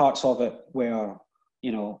there's other parts of it where,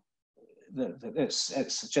 you know,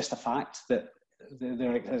 it's just a fact that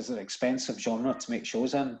there is an expensive genre to make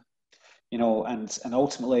shows in, you know, and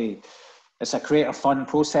ultimately it's a creative fun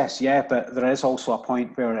process, but there is also a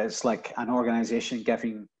point where it's like an organization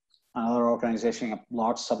giving another organization a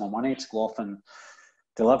large sum of money to go off and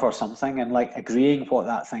deliver something, and like agreeing what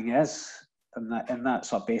that thing is, and that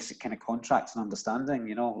sort of basic kind of contract and understanding,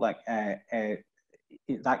 you know, like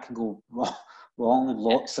that can go wrong in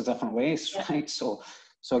lots of different ways, right? So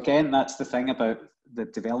again, that's the thing about the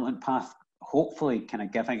development path, hopefully kind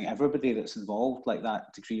of giving everybody that's involved like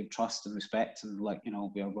that degree of trust and respect, and like, you know,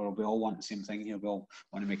 we all want the same thing here, we all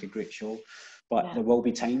want to make a great show, but there will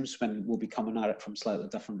be times when we'll be coming at it from slightly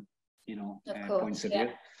different, you know, points of view.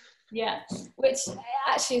 Which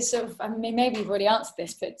actually is sort of, I mean, maybe you've already answered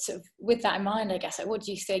this, but sort of with that in mind, I guess, like, what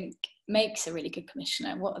do you think makes a really good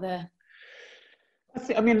commissioner? What are the...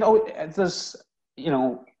 I mean, there's, you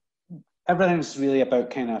know, everything's really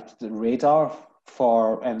about kind of the radar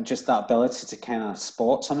for, and just that ability to kind of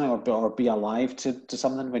spot something or be alive to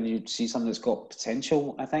something when you see something that's got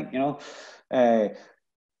potential. I think, you know,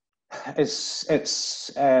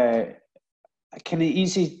 it's kind of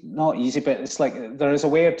easy, not easy, but it's like there is a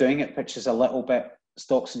way of doing it which is a little bit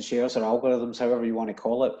stocks and shares or algorithms, however you want to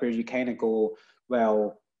call it, where you kind of go,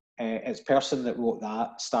 well, it's person that wrote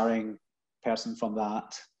that, starring person from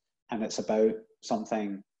that, and it's about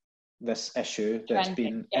something, this issue that's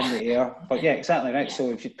been in the air. But yeah, exactly, right. Yeah.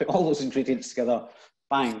 So if you put all those ingredients together,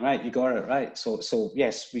 bang, right, you got it, right. So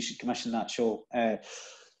yes, we should commission that show.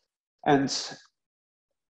 And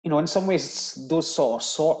you know, in some ways, those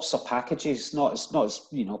sorts of packages, not as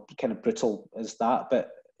you know, kind of brutal as that, but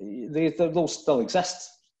they'll still exist.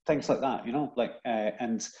 Things like that, you know, like,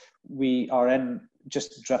 and we are in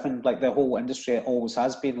just driven, like the whole industry always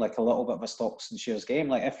has been, like a little bit of a stocks and shares game.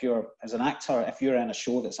 Like if you're, as an actor, if you're in a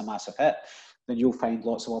show that's a massive hit, then you'll find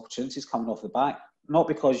lots of opportunities coming off the back. Not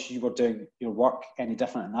because you were doing your work any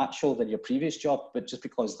different in that show than your previous job, but just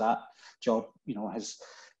because that job, you know,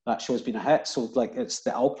 that show's been a hit. So like it's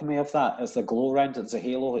the alchemy of that, it's the glow around it, it's a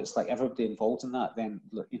halo, it's like everybody involved in that, then,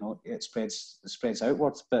 you know, it spreads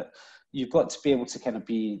outwards. But you've got to be able to kind of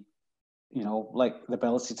be, you know, like the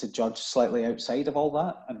ability to judge slightly outside of all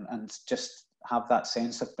that, and just have that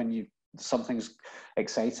sense of when something's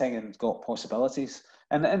exciting and got possibilities,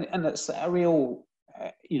 and it's a real,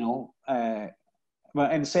 you know, well,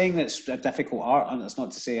 in saying that it's a difficult art, and it's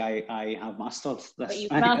not to say I have mastered this.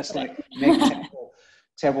 I think it's like make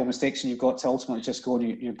terrible mistakes, and you've got to ultimately just go on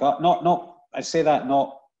your gut. Not I say that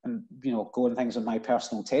not, and you know, going things on my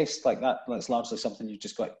personal taste like that. That's largely something you've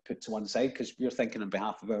just got to put to one side, because we're thinking on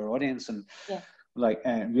behalf of our audience, and like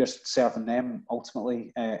we're serving them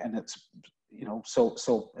ultimately, and it's, you know, so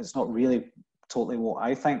it's not really totally what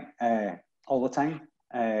I think all the time.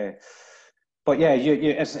 But yeah,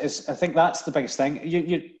 I think that's the biggest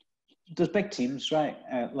thing. There's big teams, right?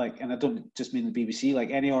 Like, and I don't just mean the BBC. Like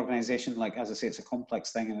any organisation, like as I say, it's a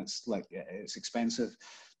complex thing, and it's like it's expensive.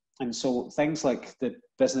 And so things like the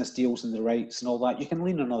business deals and the rights and all that, you can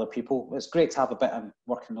lean on other people. It's great to have a bit of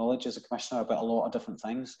working knowledge as a commissioner about a lot of different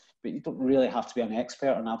things, but you don't really have to be an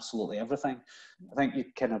expert on absolutely everything. I think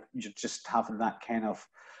you're just having that kind of,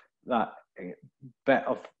 that bit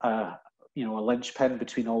of, you know, a linchpin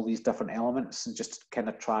between all these different elements, and just kind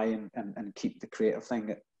of try and keep the creative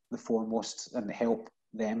thing at the foremost, and help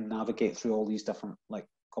them navigate through all these different, like,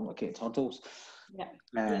 complicated hurdles.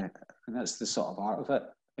 And that's the sort of art of it.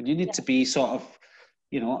 And you need to be sort of,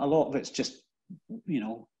 you know, a lot of it's just, you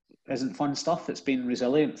know, isn't fun stuff. It's been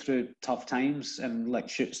resilient through tough times, and like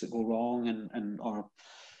shoots that go wrong, and or,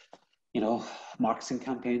 you know, marketing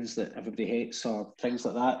campaigns that everybody hates, or things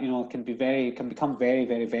like that. You know, can become very,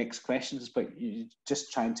 very vexed questions, but you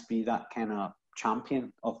just trying to be that kind of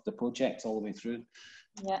champion of the project all the way through.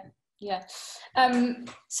 So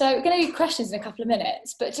we're going to do questions in a couple of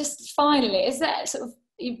minutes, but just finally, is there sort of,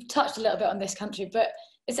 you've touched a little bit on this country, but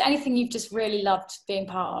is there anything you've just really loved being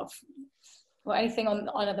part of, or anything on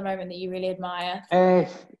at the moment that you really admire?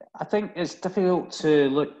 I think it's difficult to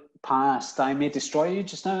look past I May Destroy You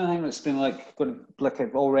just now. I think it's been like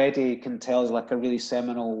already can tell is like a really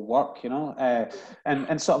seminal work, you know,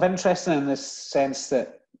 and sort of interesting in this sense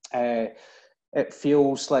that it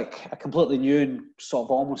feels like a completely new and sort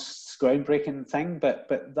of almost groundbreaking thing, but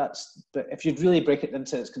if you'd really break it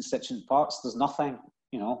into its constituent parts, there's nothing,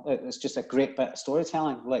 you know, it's just a great bit of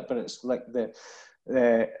storytelling, like, but it's like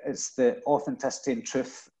it's the authenticity and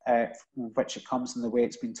truth from which it comes in the way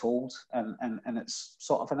it's been told, and it's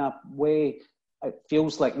sort of in a way, it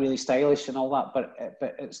feels like really stylish and all that, but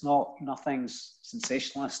it's nothing's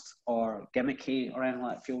sensationalist or gimmicky or anything.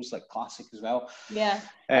 Like, it feels like classic as well. For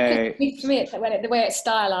me, it's like the way it's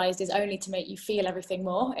stylized is only to make you feel everything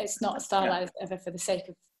more. It's not stylized ever for the sake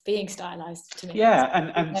of being stylized, to me.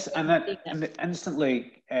 And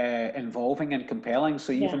instantly involving and compelling.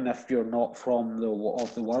 So even if you're not from the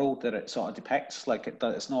world that it sort of depicts, like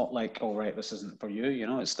it's not like, oh right, this isn't for you, you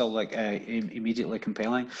know, it's still like immediately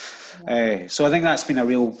compelling. So I think that's been a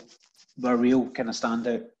real kind of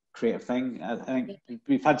standout creative thing. I think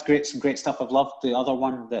we've had some great stuff. I've loved the other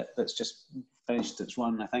one that's just finished its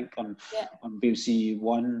run, I think, on BBC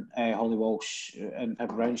One, Holly Walsh and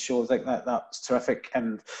Brown show. I think that's terrific,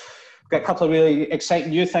 and we've got a couple of really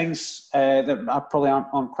exciting new things that I probably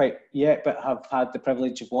aren't on quite yet, but have had the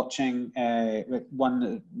privilege of watching.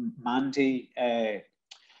 One, Mandy,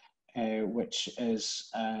 which is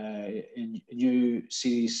a new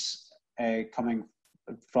series coming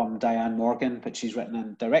from Diane Morgan, but she's written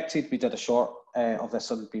and directed. We did a short of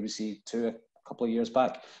this on BBC Two a couple of years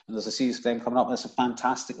back, and there's a series of them coming up. It's a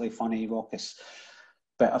fantastically funny, raucous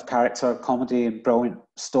bit of character comedy and brilliant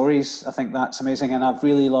stories. I think that's amazing, and I've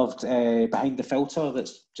really loved Behind the Filter,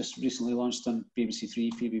 that's just recently launched on BBC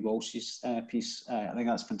Three, Phoebe Walsh's piece. I think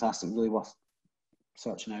that's fantastic, really worth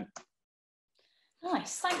searching out.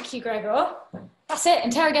 Nice, thank you, Gregor. That's it,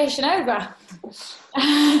 interrogation over.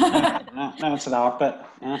 Now it's an hour, but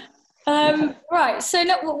yeah. Right, so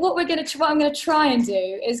what I'm going to try and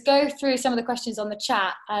do is go through some of the questions on the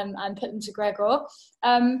chat and put them to Gregor.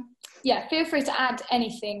 Yeah, feel free to add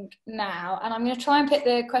anything now, and I'm going to try and pick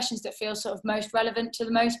the questions that feel sort of most relevant to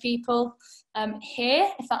the most people here,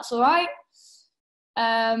 if that's all right.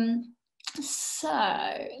 So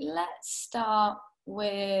let's start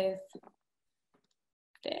with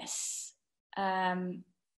this.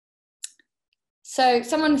 So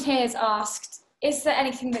someone here has asked, is there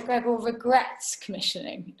anything that Gregor regrets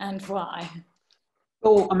commissioning, and why?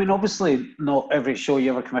 Well, I mean, obviously, not every show you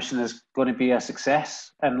ever commission is going to be a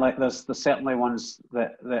success, and like there's certainly ones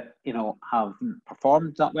that you know haven't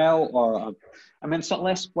performed that well, or I mean, sort of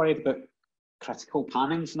less worried about critical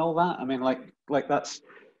pannings and all that. I mean, like that's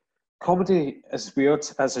comedy is weird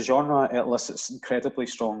as a genre. It elicits incredibly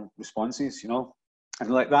strong responses, you know, and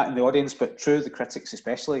like that in the audience, but true the critics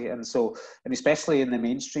especially, and especially in the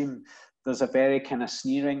mainstream. There's a very kind of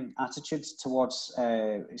sneering attitude towards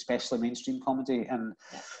especially mainstream comedy, and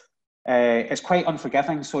it's quite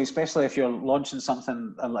unforgiving. So especially if you're launching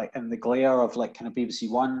something like in the glare of like kind of BBC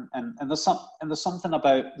One, and there's something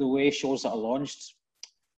about the way shows that are launched,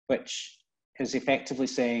 which is effectively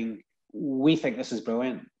saying, we think this is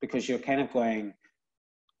brilliant, because you're kind of going,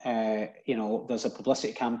 you know, there's a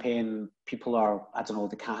publicity campaign, people are, I don't know,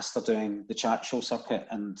 the cast are doing the chat show circuit,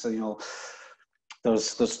 and so, you know,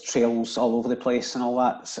 there's trails all over the place and all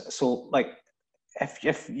that. So like,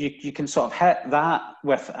 if you can sort of hit that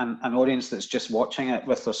with an audience that's just watching it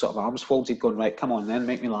with their sort of arms folded, going, right, come on then,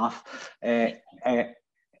 make me laugh,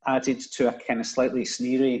 added to a kind of slightly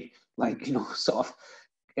sneery, like, you know, sort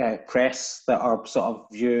of press that are sort of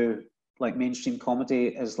view like mainstream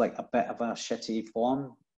comedy as like a bit of a shitty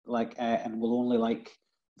form, like, and will only like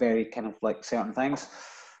very kind of like certain things.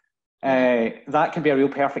 That can be a real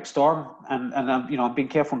perfect storm, and you know, I'm being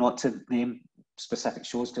careful not to name specific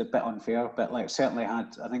shows because it's a bit unfair, but like certainly I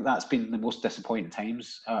think that's been the most disappointing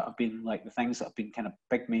times. Have been like the things that have been kind of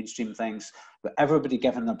big mainstream things, but everybody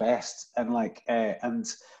giving their best, and like and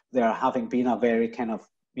there having been a very kind of,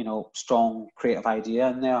 you know, strong creative idea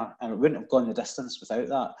in there, and it wouldn't have gone the distance without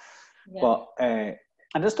that. Yeah. But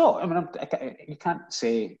and it's not, I mean, you can't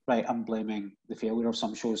say, right, I'm blaming the failure of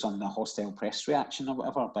some shows on the hostile press reaction or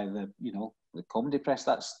whatever by the, you know, the comedy press.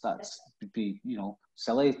 That's would be, you know,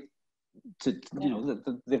 silly to, you know,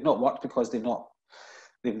 they've not worked because they've not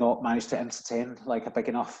managed to entertain like a big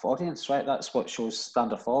enough audience, right? That's what shows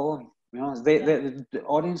stand or fall on. You know, the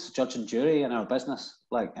audience, judge and jury in our business,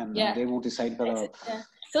 like, and they will decide whether.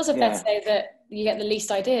 It's also fair to say that you get the least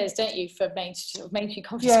ideas, don't you, for mainstream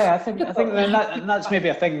comedy? Yeah, I think that's maybe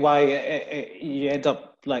a thing why you end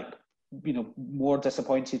up like, you know, more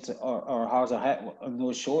disappointed or harder hit on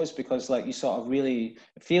those shows, because like you sort of really,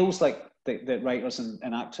 it feels like the writers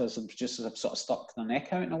and actors and producers have sort of stuck their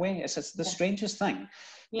neck out in a way. It's the strangest thing.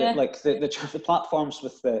 That, like the platforms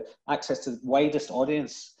with the access to the widest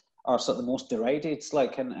audience are sort of the most derided,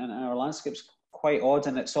 like, and our landscape's quite odd,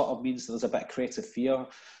 and it sort of means there's a bit of creative fear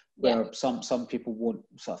where some people won't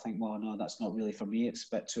sort of think, well, no, that's not really for me, it's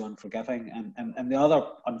a bit too unforgiving, and the other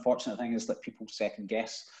unfortunate thing is that people second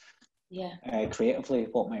guess creatively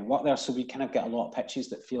what might work there, so we kind of get a lot of pitches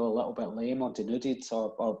that feel a little bit lame or denuded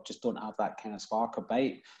or just don't have that kind of spark or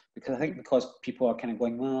bite, because I think because people are kind of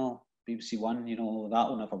going, well, BBC One, you know, that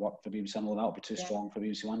will never work for BBC One, well, that'll be too strong for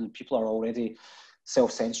BBC One, and people are already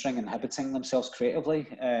self-censoring, inhibiting themselves creatively.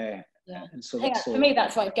 And so, for me,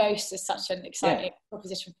 that's why Ghost is such an exciting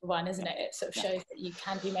proposition for One, isn't it? It sort of shows that you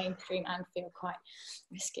can be mainstream and feel quite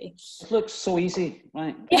risky. It looks so easy,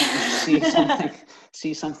 right?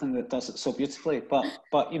 See something that does it so beautifully,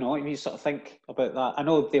 but you know, if you sort of think about that, I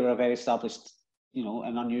know they were a very established, you know,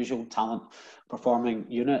 an unusual talent performing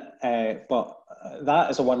unit, but that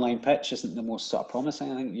as a one-line pitch isn't the most sort of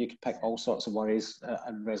promising. I think you could pick all sorts of worries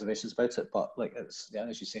and reservations about it, but like it's,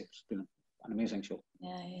 as you say, it's been an amazing show.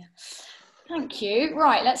 Yeah. Thank you.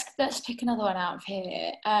 Right, let's pick another one out of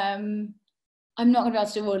here. I'm not going to be able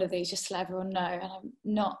to do all of these, just to let everyone know, and I'm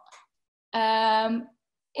not.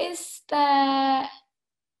 Is there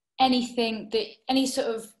anything that, any sort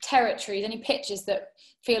of territories, any pitches that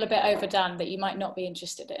feel a bit overdone that you might not be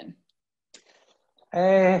interested in?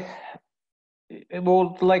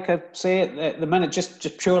 Well, like I say, at the minute,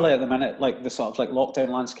 just purely at the minute, like the sort of like lockdown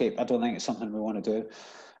landscape, I don't think it's something we want to do.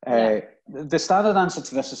 The standard answer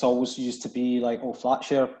to this is always used to be like, oh, flat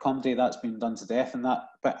share comedy, that's been done to death and that.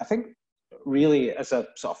 But I think really as a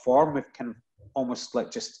sort of form, we've kind of almost like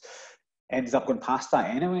just ended up going past that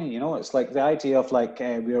anyway. You know, it's like the idea of like,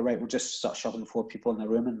 we're just sort of shoving 4 people in the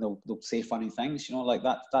room and they'll say funny things, you know, like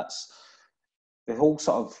that's the whole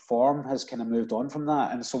sort of form has kind of moved on from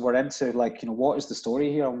that. And so we're into like, you know, what is the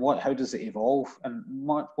story here and how does it evolve? And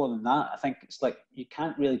more than that, I think it's like, you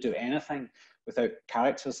can't really do anything without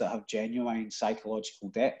characters that have genuine psychological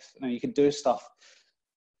depth. Now you can do stuff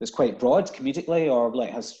that's quite broad comedically, or like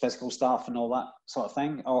has physical stuff and all that sort of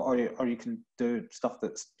thing, or you can do stuff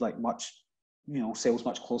that's like much, you know, sails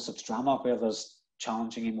much closer to drama, where there's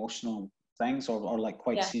challenging emotional things, or like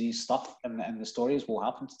quite serious stuff, and the stories will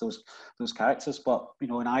happen to those characters. But you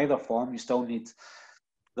know, in either form, you still need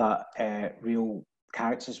that real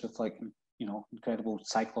characters with like, you know, incredible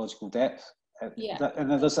psychological depth.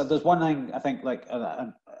 And there's one thing I think, like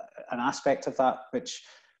an aspect of that, which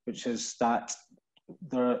is that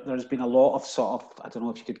there's been a lot of sort of, I don't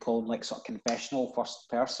know if you could call them like sort of confessional first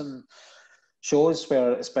person shows,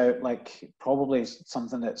 where it's about like probably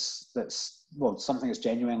something that's something that's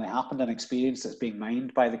genuinely happened, an experience that's being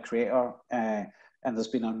mined by the creator, and there's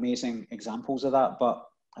been amazing examples of that. But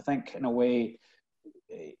I think in a way,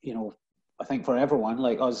 you know, I think for everyone,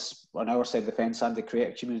 like us on our side of the fence and the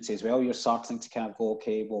creative community as well, you're starting to kind of go,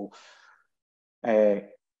 okay, well,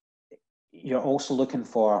 you're also looking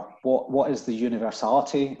for what is the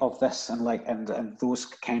universality of this, and like and those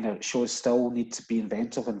kind of shows still need to be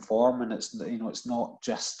inventive in form, and it's, you know, it's not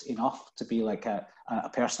just enough to be like a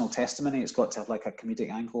personal testimony. It's got to have like a comedic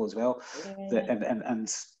angle as well. And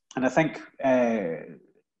I think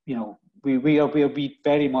you know, we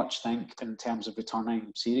very much think in terms of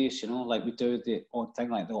returning series. You know, like we do the odd thing,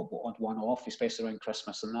 like the odd one-off, especially around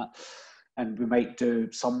Christmas and that, and we might do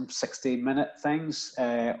some 60-minute things,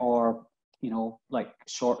 or you know, like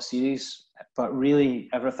short series. But really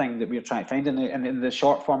everything that we're trying to find in the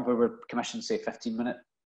short form, where we're commissioned, say, 15-minute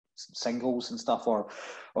singles and stuff, or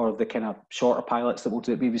the kind of shorter pilots that we'll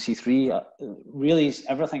do at BBC Three, really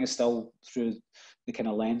everything is still through the kind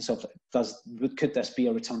of lens of, could this be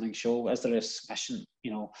a returning show? Is there a sufficient,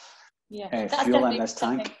 you know, fuel in this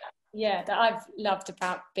tank? That I've loved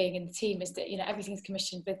about being in the team is that, you know, everything's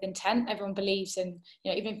commissioned with intent. Everyone believes in,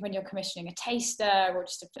 you know, even when you're commissioning a taster or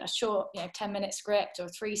just a short, you know, 10-minute script or a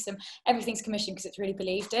threesome, everything's commissioned because it's really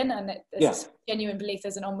believed in, and there's a genuine belief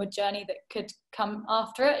there's an onward journey that could come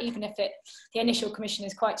after it, even if the initial commission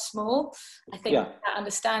is quite small. I think that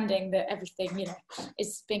understanding that everything, you know,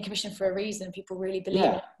 is being commissioned for a reason, people really believe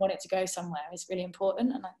it, want it to go somewhere, is really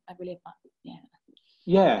important, and I really admire.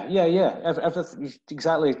 Everything,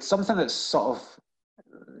 exactly. Something that's sort of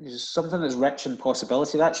something that's rich in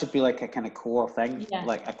possibility. That should be like a kind of core thing,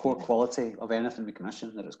 like a core quality of anything we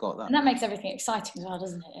commission, that it's got that. And that makes everything exciting as well,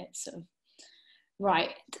 doesn't it? It's sort of, right,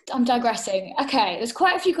 I'm digressing. Okay, there's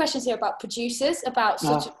quite a few questions here about producers, about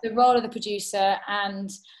sort of the role of the producer, and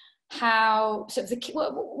how sort of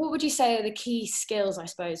what would you say are the key skills, I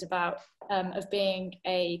suppose, about of being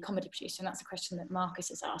a comedy producer? And that's a question that Marcus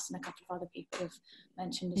has asked, and a couple of other people have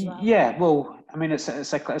mentioned as well. Yeah, well, I mean, it's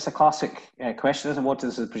a classic question, isn't it? What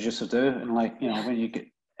does the producer do? And like, you know, when you get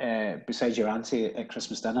besides your auntie at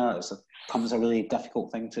Christmas dinner, it becomes a really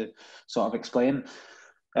difficult thing to sort of explain.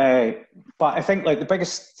 But I think like the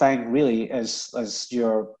biggest thing really is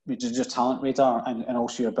your talent radar, and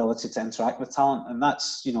also your ability to interact with talent. And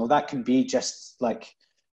that's, you know, that can be just like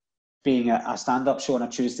being a stand-up show on a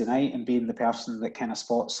Tuesday night and being the person that kind of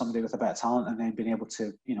spots somebody with a bit of talent, and then being able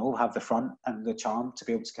to, you know, have the front and the charm to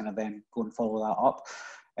be able to kind of then go and follow that up.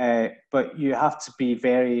 But you have to be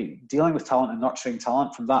dealing with talent and nurturing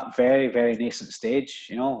talent from that very, very nascent stage,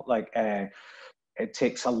 you know, like it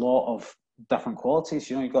takes a lot of different qualities.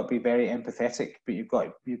 You know, you've got to be very empathetic, but you've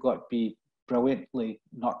got to be brilliantly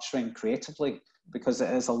nurturing creatively, because it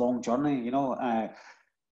is a long journey, you know.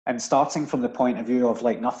 And starting from the point of view of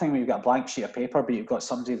like nothing, when you've got a blank sheet of paper, but you've got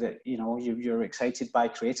somebody that, you know, you're excited by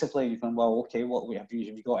creatively, you're going, well, okay, have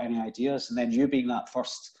you got any ideas? And then you being that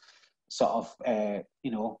first sort of, you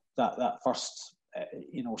know, that first,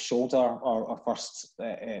 you know, shoulder or first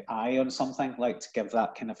eye on something, like to give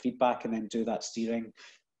that kind of feedback, and then do that steering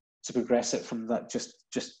to progress it from that just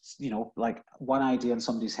you know, like one idea in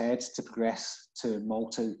somebody's head to progress to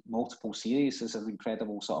multiple series is an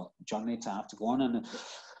incredible sort of journey to have to go on, and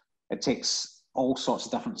it takes all sorts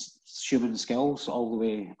of different human skills all the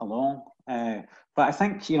way along. But I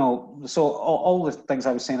think, you know, so all the things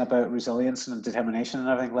I was saying about resilience and determination and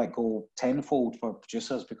everything, like, go tenfold for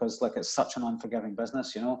producers, because like it's such an unforgiving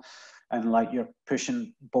business, you know, and like you're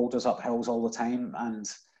pushing boulders up hills all the time, and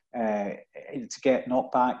to get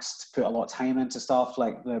knockbacks, to put a lot of time into stuff,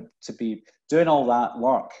 like to be doing all that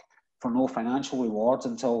work for no financial reward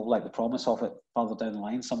until like the promise of it further down the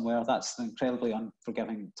line somewhere, that's an incredibly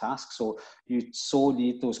unforgiving task. So you so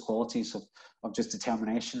need those qualities of just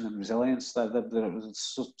determination and resilience that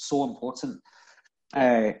it's so important.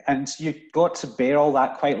 And you got to bear all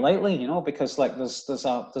that quite lightly, you know, because like there's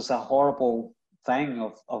a horrible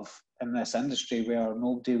thing of in this industry where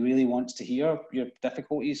nobody really wants to hear your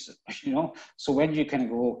difficulties, you know. So when you kind of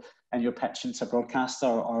go and you're pitching to a broadcaster,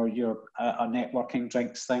 or you're a networking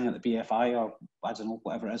drinks thing at the BFI, or I don't know,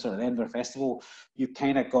 whatever it is, or at the end of a festival, you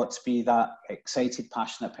kind of got to be that excited,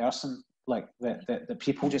 passionate person, like that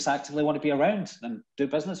people just actively want to be around and do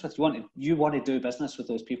business with. You want to do business with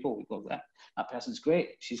those people. We go, that person's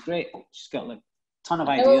great, she's great, she's got like a ton of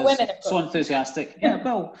ideas, women, so enthusiastic. Yeah,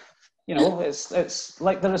 well, you know, it's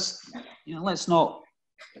like there's, you know, let's not,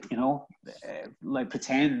 you know, like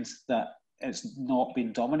pretend that it's not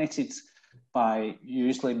been dominated by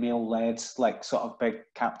usually male-led, like sort of big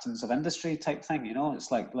captains of industry type thing, you know.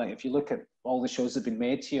 It's like if you look at all the shows that have been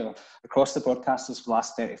made here across the broadcasters for the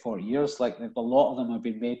last 30, 40 years, like a lot of them have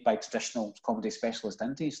been made by traditional comedy specialist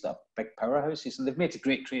indies, that big powerhouses, and they've made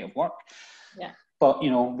great creative work. Yeah. But,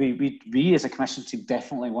 you know, we as a commission team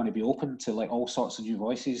definitely want to be open to like all sorts of new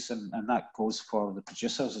voices, and that goes for the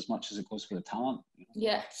producers as much as it goes for the talent. You know?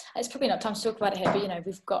 Yeah, it's probably not time to talk about it here, but, you know,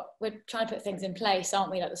 we're trying to put things in place,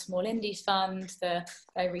 aren't we? Like the Small Indies Fund, the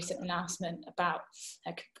very recent announcement about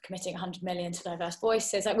committing 100 million to diverse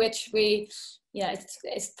voices, like which we, you know,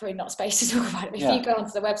 it's probably not space to talk about it. If you go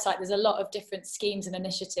onto the website, there's a lot of different schemes and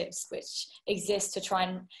initiatives which exist to try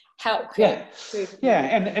and help create.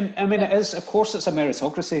 And I mean, it is, of course, it's a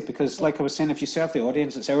meritocracy, because like I was saying, if you serve the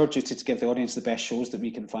audience, it's our duty to give the audience the best shows that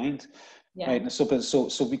we can find. Right. And so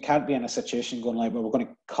we can't be in a situation going like, well, we're going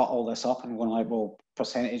to cut all this up and going like, well,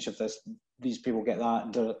 percentage of this, these people get that,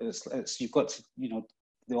 and it's you've got to, you know,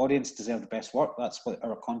 the audience deserve the best work. That's what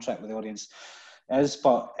our contract with the audience is.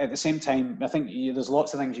 But at the same time, I think there's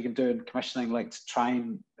lots of things you can do in commissioning, like to try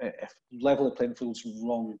and level the playing field's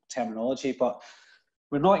wrong terminology, but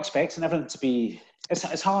we're not expecting everything to be,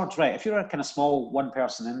 it's hard, right? If you're a kind of small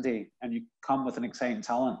one-person indie and you come with an exciting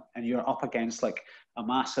talent and you're up against like a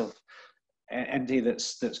massive indie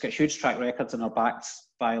that's got huge track records and are backed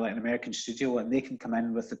by like an American studio, and they can come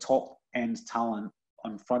in with the top end talent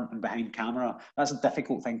on front and behind camera, that's a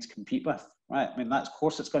difficult thing to compete with, right? I mean, that's, of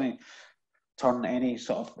course, it's going to turn any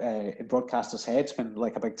sort of broadcaster's heads when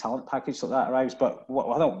like a big talent package like that arrives. But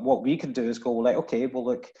what we can do is go like, okay, well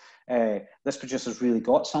look, this producer's really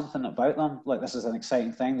got something about them. Like, this is an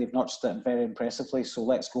exciting thing. They've nurtured it very impressively. So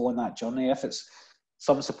let's go on that journey. If it's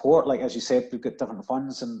some support, like as you said, we've got different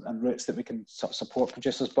funds and routes that we can sort of support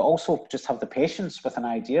producers, but also just have the patience with an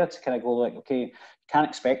idea to kind of go like, okay, you can't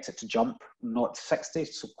expect it to jump not to 60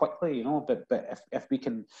 so quickly, you know, but if we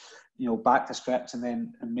can, you know, back the script and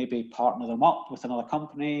then maybe partner them up with another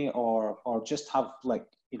company, or just have like,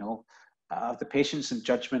 you know, have the patience and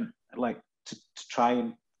judgment, like to try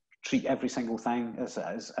and treat every single thing as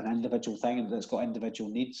an individual thing and that's got individual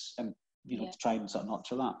needs, and you know, to try and sort of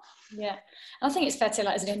nurture that. Yeah, I think it's fair to say,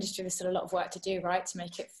 like, as an industry, there's still a lot of work to do, right, to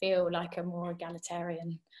make it feel like a more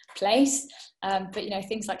egalitarian place. But you know,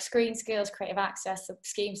 things like ScreenSkills, creative access, the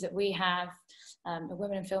schemes that we have, the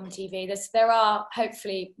Women in Film and TV, there are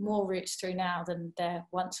hopefully more routes through now than there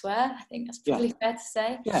once were. I think that's probably fair to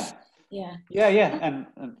say. And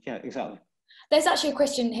yeah, exactly. There's actually a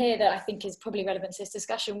question here that I think is probably relevant to this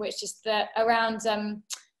discussion, which is that around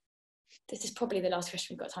this is probably the last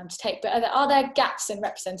question we've got time to take, but are there gaps in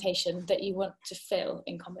representation that you want to fill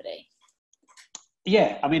in comedy?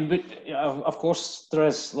 Yeah, I mean, of course there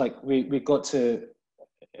is. Like, we've got to,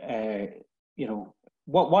 you know,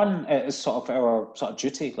 one is sort of our sort of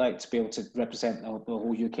duty, like to be able to represent the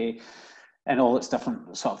whole UK and all its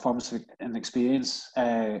different sort of forms and experience.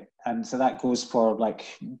 And so that goes for like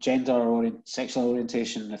gender, sexual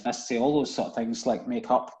orientation, ethnicity, all those sort of things, like make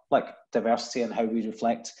up like diversity and how we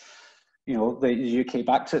reflect, you know, the UK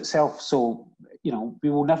back to itself. So, you know,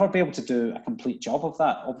 we will never be able to do a complete job of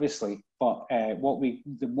that, obviously. But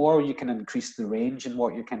the more you can increase the range in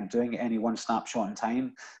what you're kind of doing at any one snapshot in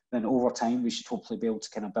time, then over time we should hopefully be able to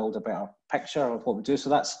kind of build a better picture of what we do. So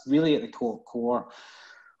that's really at the core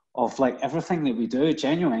of like everything that we do.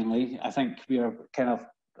 Genuinely, I think we are kind of,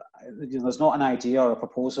 you know, there's not an idea or a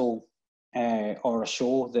proposal or a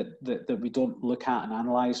show that we don't look at and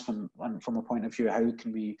analyse from a point of view, how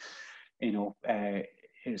can we you know,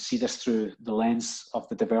 see this through the lens of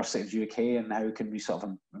the diversity of UK and how can we sort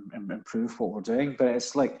of improve what we're doing. But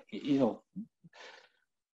it's like, you know,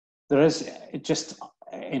 there is just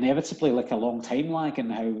inevitably like a long time lag in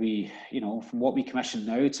how we, you know, from what we commission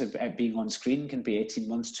now to it being on screen can be 18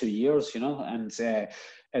 months, 2 years, you know, and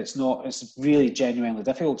it's really genuinely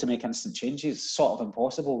difficult to make instant changes. It's sort of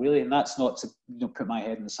impossible, really, and that's not to, you know, put my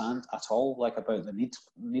head in the sand at all, like about the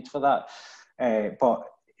need for that. But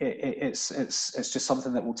it's just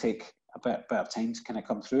something that will take a bit of time to kind of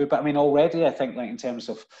come through. But I mean, already I think, like, in terms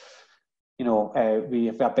of, you know, we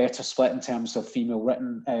have a better split in terms of female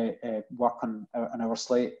written work on our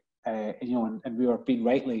slate. You know, and we were being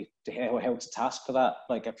rightly held to task for that,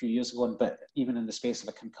 like a few years ago. But even in the space of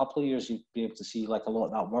a couple of years, you'd be able to see like a lot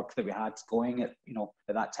of that work that we had going at, you know,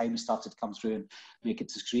 at that time started to come through and make it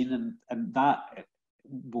to screen, and that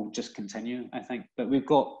will just continue, I think. But we've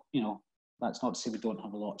got, you know, that's not to say we don't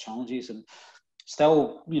have a lot of challenges, and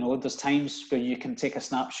still, you know, there's times where you can take a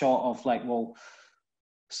snapshot of like, well,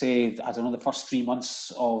 say, I don't know, the first 3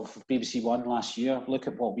 months of BBC One last year, look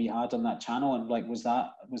at what we had on that channel, and like, was there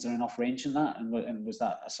enough range in that, and was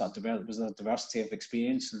that a sort of was there a diversity of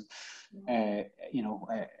experience and you know,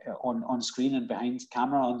 on screen and behind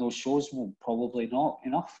camera on those shows? Well, probably not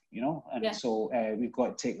enough, you know, and so we've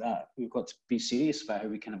got to take that, we've got to be serious about how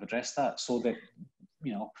we kind of address that, so that,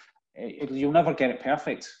 you know, you'll never get it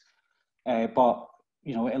perfect, but,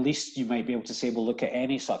 you know, at least you might be able to say, well, look at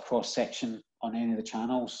any sort of cross section on any of the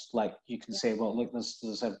channels, like you can say, well, look,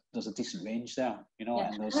 there's a decent range there, you know,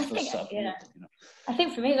 and there's sort of, you know. I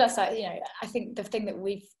think for me, that's like, you know, I think the thing that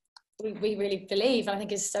we really believe, and I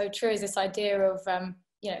think is so true, is this idea of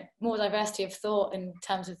you know, more diversity of thought in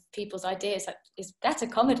terms of people's ideas. That is better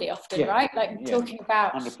comedy often, right? Like talking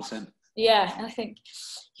about 100%. Yeah, and I think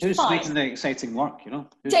who's making the exciting work, you know?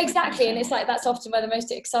 Exactly, and it's like that's often where the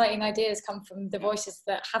most exciting ideas come from, the voices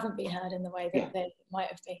that haven't been heard in the way that they might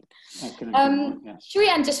have been. Should we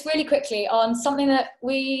end just really quickly on something that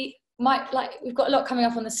we might like? We've got a lot coming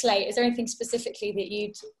up on the slate. Is there anything specifically that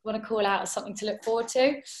you'd want to call out as something to look forward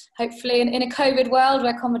to? Hopefully, in a COVID world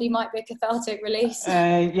where comedy might be a cathartic release.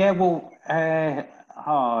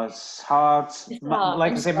 It's hard.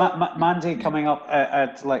 Like I say, Mandy coming up,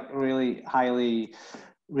 I'd like really highly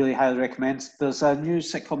recommend. There's a new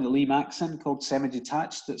sitcom that Lee Mack's in called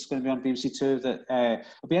Semi-Detached that's going to be on BBC Two that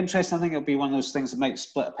will be interesting. I think it'll be one of those things that might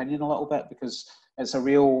split opinion a little bit, because it's a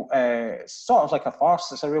real, it's sort of like a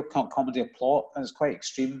farce. It's a real comedy of plot, and it's quite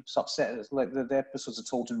extreme subset. It's like the episodes are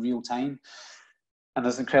told in real time, and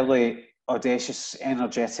there's incredibly audacious,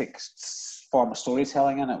 energetic form of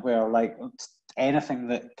storytelling in it, where like anything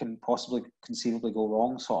that can possibly conceivably go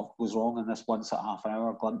wrong sort of goes wrong in this one sort of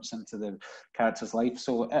half-hour glimpse into the character's life.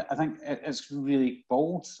 So I think it's really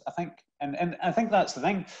bold, I think, and I think that's the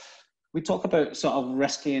thing. We talk about sort of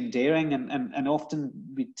risky and daring, and often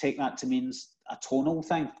we take that to mean a tonal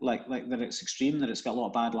thing, like that it's extreme, that it's got a lot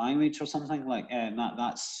of bad language or something, like, and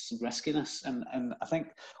that's riskiness. And I think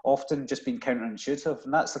often just being counterintuitive,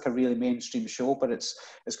 and that's like a really mainstream show, but it's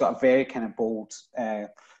got a very kind of bold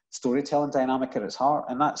storytelling dynamic at its heart,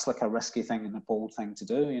 and that's like a risky thing and a bold thing to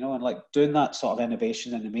do, you know, and like doing that sort of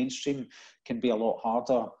innovation in the mainstream can be a lot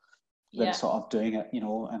harder than sort of doing it, you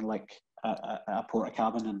know, and like a porta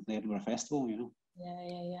cabin in the Edinburgh Festival, you know.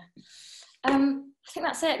 I think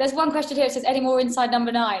that's it. There's one question here. It says, any more inside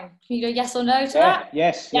number 9? Can you do yes or no to that?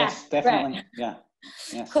 Yes, definitely. Right.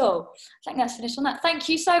 Yes. Cool. I think that's finished on that. Thank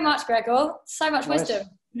you so much, Gregor. So much wisdom.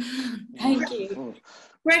 Thank you.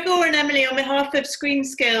 Gregor and Emily, on behalf of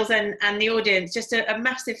ScreenSkills and the audience, just a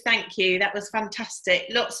massive thank you. That was fantastic.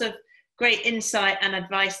 Lots of great insight and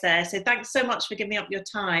advice there. So thanks so much for giving up your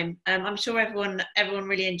time. I'm sure everyone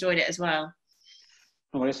really enjoyed it as well.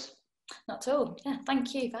 No worries. Not at all. Yeah,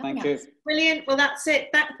 thank you. Thank you. Brilliant. Well, that's it.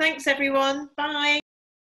 Thanks, everyone. Bye.